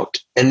acting out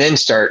and then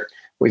start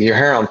with your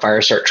hair on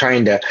fire, start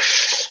trying to,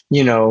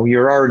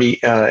 you're already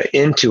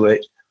into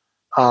it.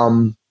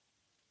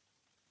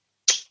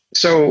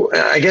 So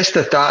I guess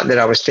the thought that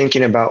I was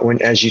thinking about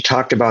as you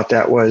talked about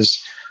that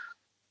was,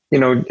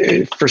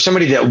 for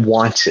somebody that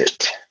wants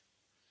it,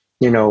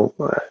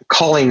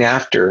 calling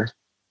after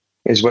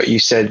is what you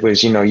said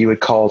was, you would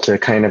call to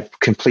kind of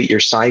complete your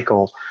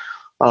cycle.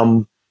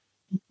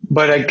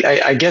 But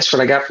I guess what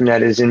I got from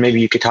that is, and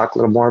maybe you could talk a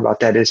little more about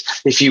that, is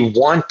if you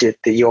want it,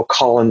 that you'll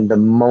call in the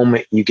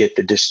moment you get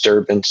the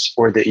disturbance,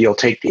 or that you'll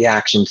take the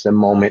actions the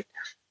moment,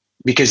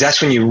 because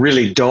that's when you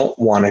really don't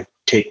want to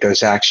take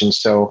those actions.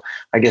 So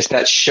I guess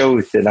that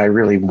shows that I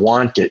really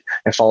want it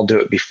if I'll do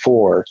it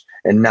before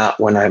and not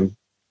when I'm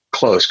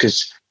close.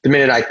 Because the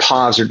minute I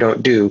pause or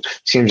don't do,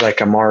 seems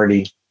like I'm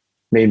already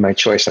made my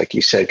choice, like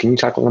you said. Can you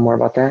talk a little more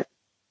about that?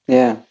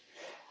 Yeah.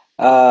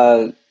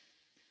 As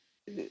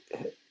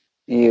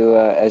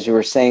you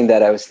were saying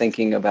that, I was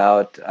thinking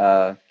about,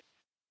 for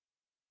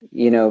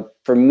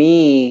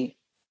me,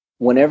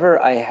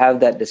 whenever I have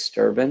that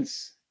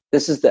disturbance,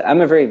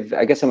 I'm a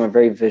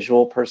very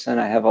visual person.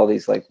 I have all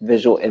these like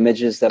visual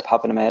images that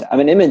pop into my head. I'm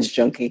an image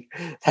junkie.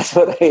 That's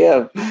what I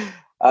am.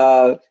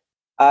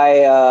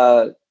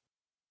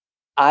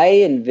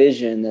 I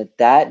envision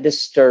that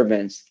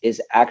disturbance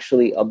is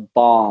actually a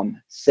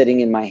bomb sitting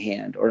in my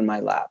hand or in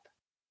my lap.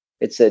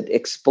 It's an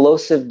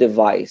explosive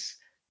device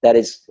that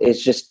is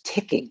just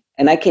ticking,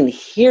 and I can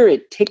hear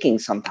it ticking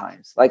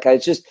sometimes. Like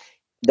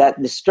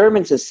that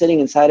disturbance is sitting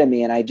inside of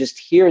me, and I just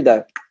hear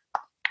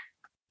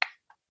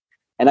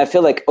and I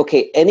feel like,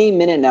 okay, any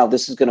minute now,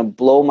 this is going to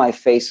blow my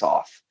face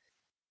off.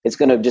 It's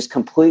going to just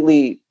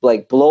completely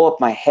like blow up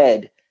my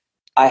head.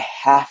 I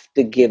have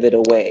to give it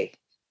away.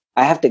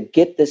 I have to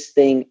get this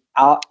thing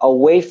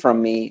away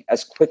from me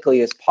as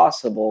quickly as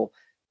possible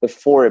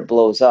before it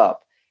blows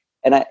up.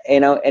 And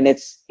and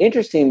it's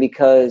interesting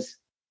because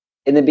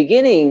in the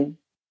beginning,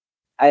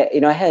 I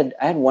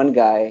had one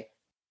guy.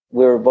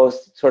 We were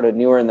both sort of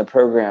newer in the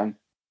program.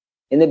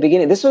 In the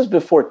beginning, this was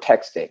before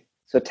texting,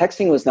 so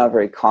texting was not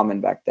very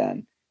common back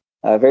then.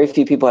 Very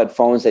few people had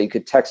phones that you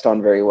could text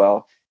on very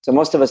well, so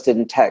most of us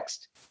didn't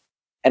text.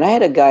 And I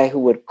had a guy who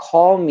would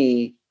call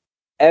me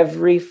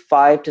every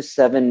 5 to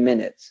 7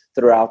 minutes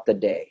throughout the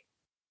day,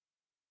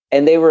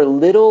 and they were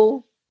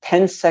little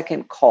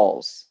 10-second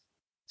calls.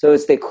 So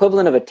it's the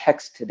equivalent of a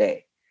text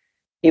today.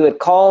 He would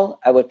call,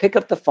 I would pick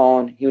up the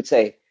phone. He would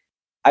say,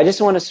 I just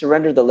want to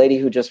surrender the lady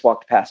who just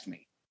walked past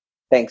me.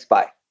 Thanks,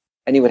 bye.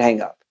 And he would hang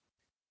up.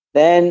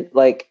 Then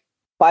like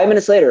 5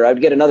 minutes later, I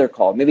would get another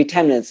call, maybe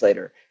 10 minutes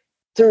later,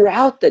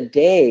 throughout the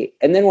day.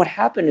 And then what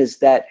happened is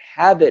that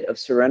habit of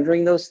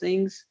surrendering those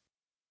things.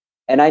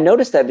 And I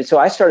noticed that. So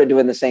I started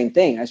doing the same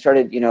thing. I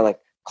started, like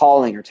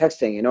calling or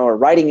texting, or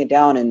writing it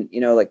down and,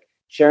 like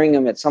sharing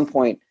them at some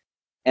point.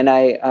 And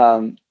I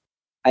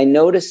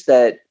noticed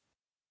that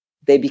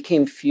they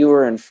became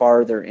fewer and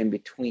farther in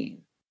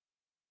between.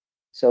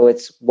 So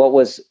it's what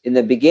was in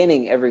the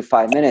beginning every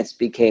 5 minutes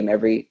became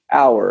every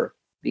hour,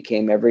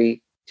 became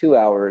every 2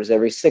 hours,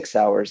 every 6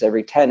 hours,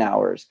 every 10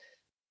 hours.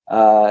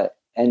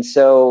 And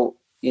so,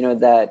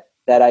 that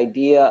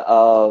idea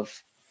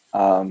of,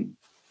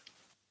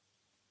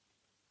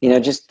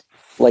 just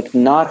like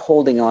not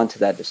holding on to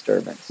that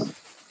disturbance.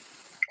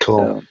 Cool.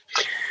 So,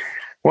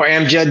 well,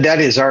 Amjed,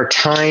 that is our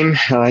time.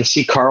 I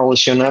see Carl has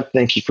shown up.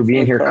 Thank you for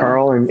being here,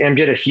 Carl. And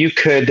Amjed, if you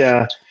could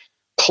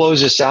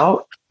close us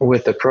out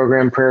with a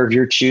program prayer of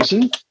your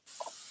choosing.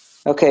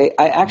 Okay.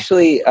 I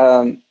actually,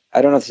 I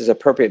don't know if this is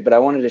appropriate, but I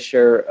wanted to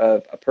share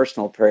a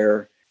personal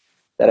prayer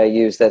that I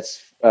use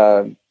that's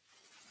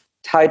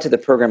tied to the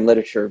program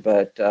literature,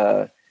 but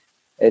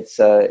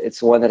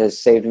it's one that has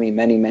saved me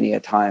many, many a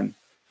time.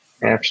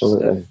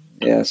 Absolutely.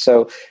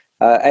 So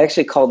I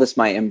actually call this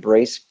my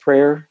embrace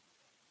prayer.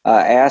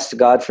 I asked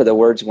God for the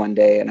words one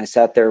day, and I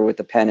sat there with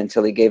the pen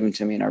until he gave them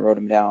to me, and I wrote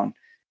them down.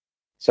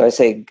 So I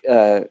say,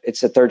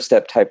 it's a third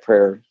step type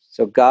prayer.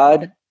 So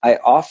God, I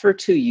offer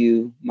to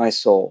you my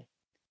soul.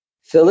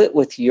 Fill it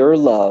with your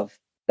love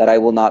that I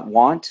will not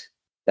want,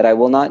 that I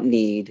will not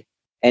need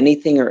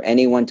anything or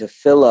anyone to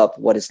fill up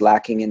what is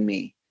lacking in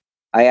me.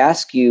 I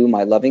ask you,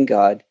 my loving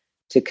God,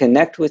 to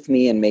connect with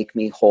me and make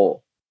me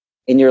whole.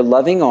 In your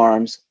loving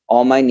arms,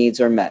 all my needs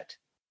are met.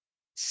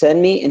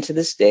 Send me into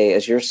this day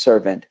as your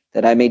servant,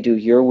 that I may do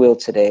your will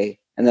today,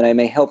 and that I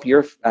may help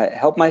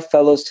my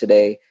fellows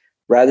today,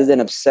 rather than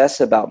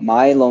obsess about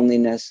my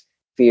loneliness,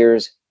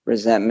 fears,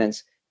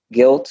 resentments,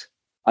 guilt,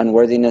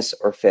 unworthiness,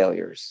 or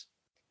failures.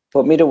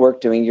 Put me to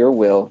work doing your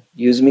will.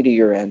 Use me to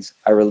your ends.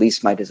 I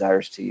release my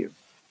desires to you.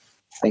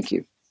 Thank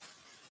you.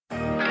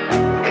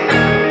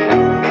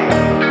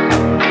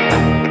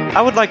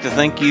 I would like to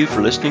thank you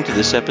for listening to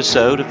this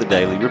episode of the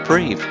Daily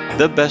Reprieve,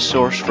 the best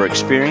source for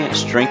experience,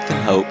 strength,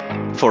 and hope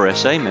for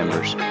SA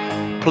members.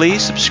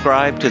 Please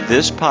subscribe to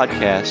this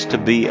podcast to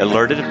be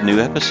alerted of new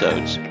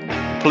episodes.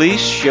 Please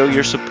show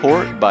your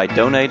support by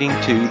donating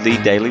to the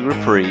Daily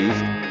Reprieve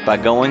by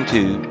going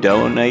to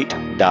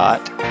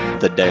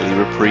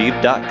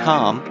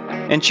donate.thedailyreprieve.com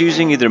and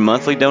choosing either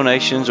monthly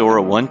donations or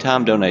a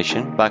one-time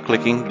donation by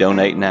clicking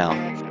Donate Now.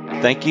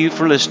 Thank you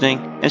for listening,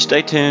 and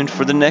stay tuned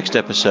for the next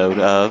episode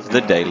of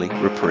The Daily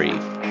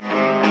Reprieve.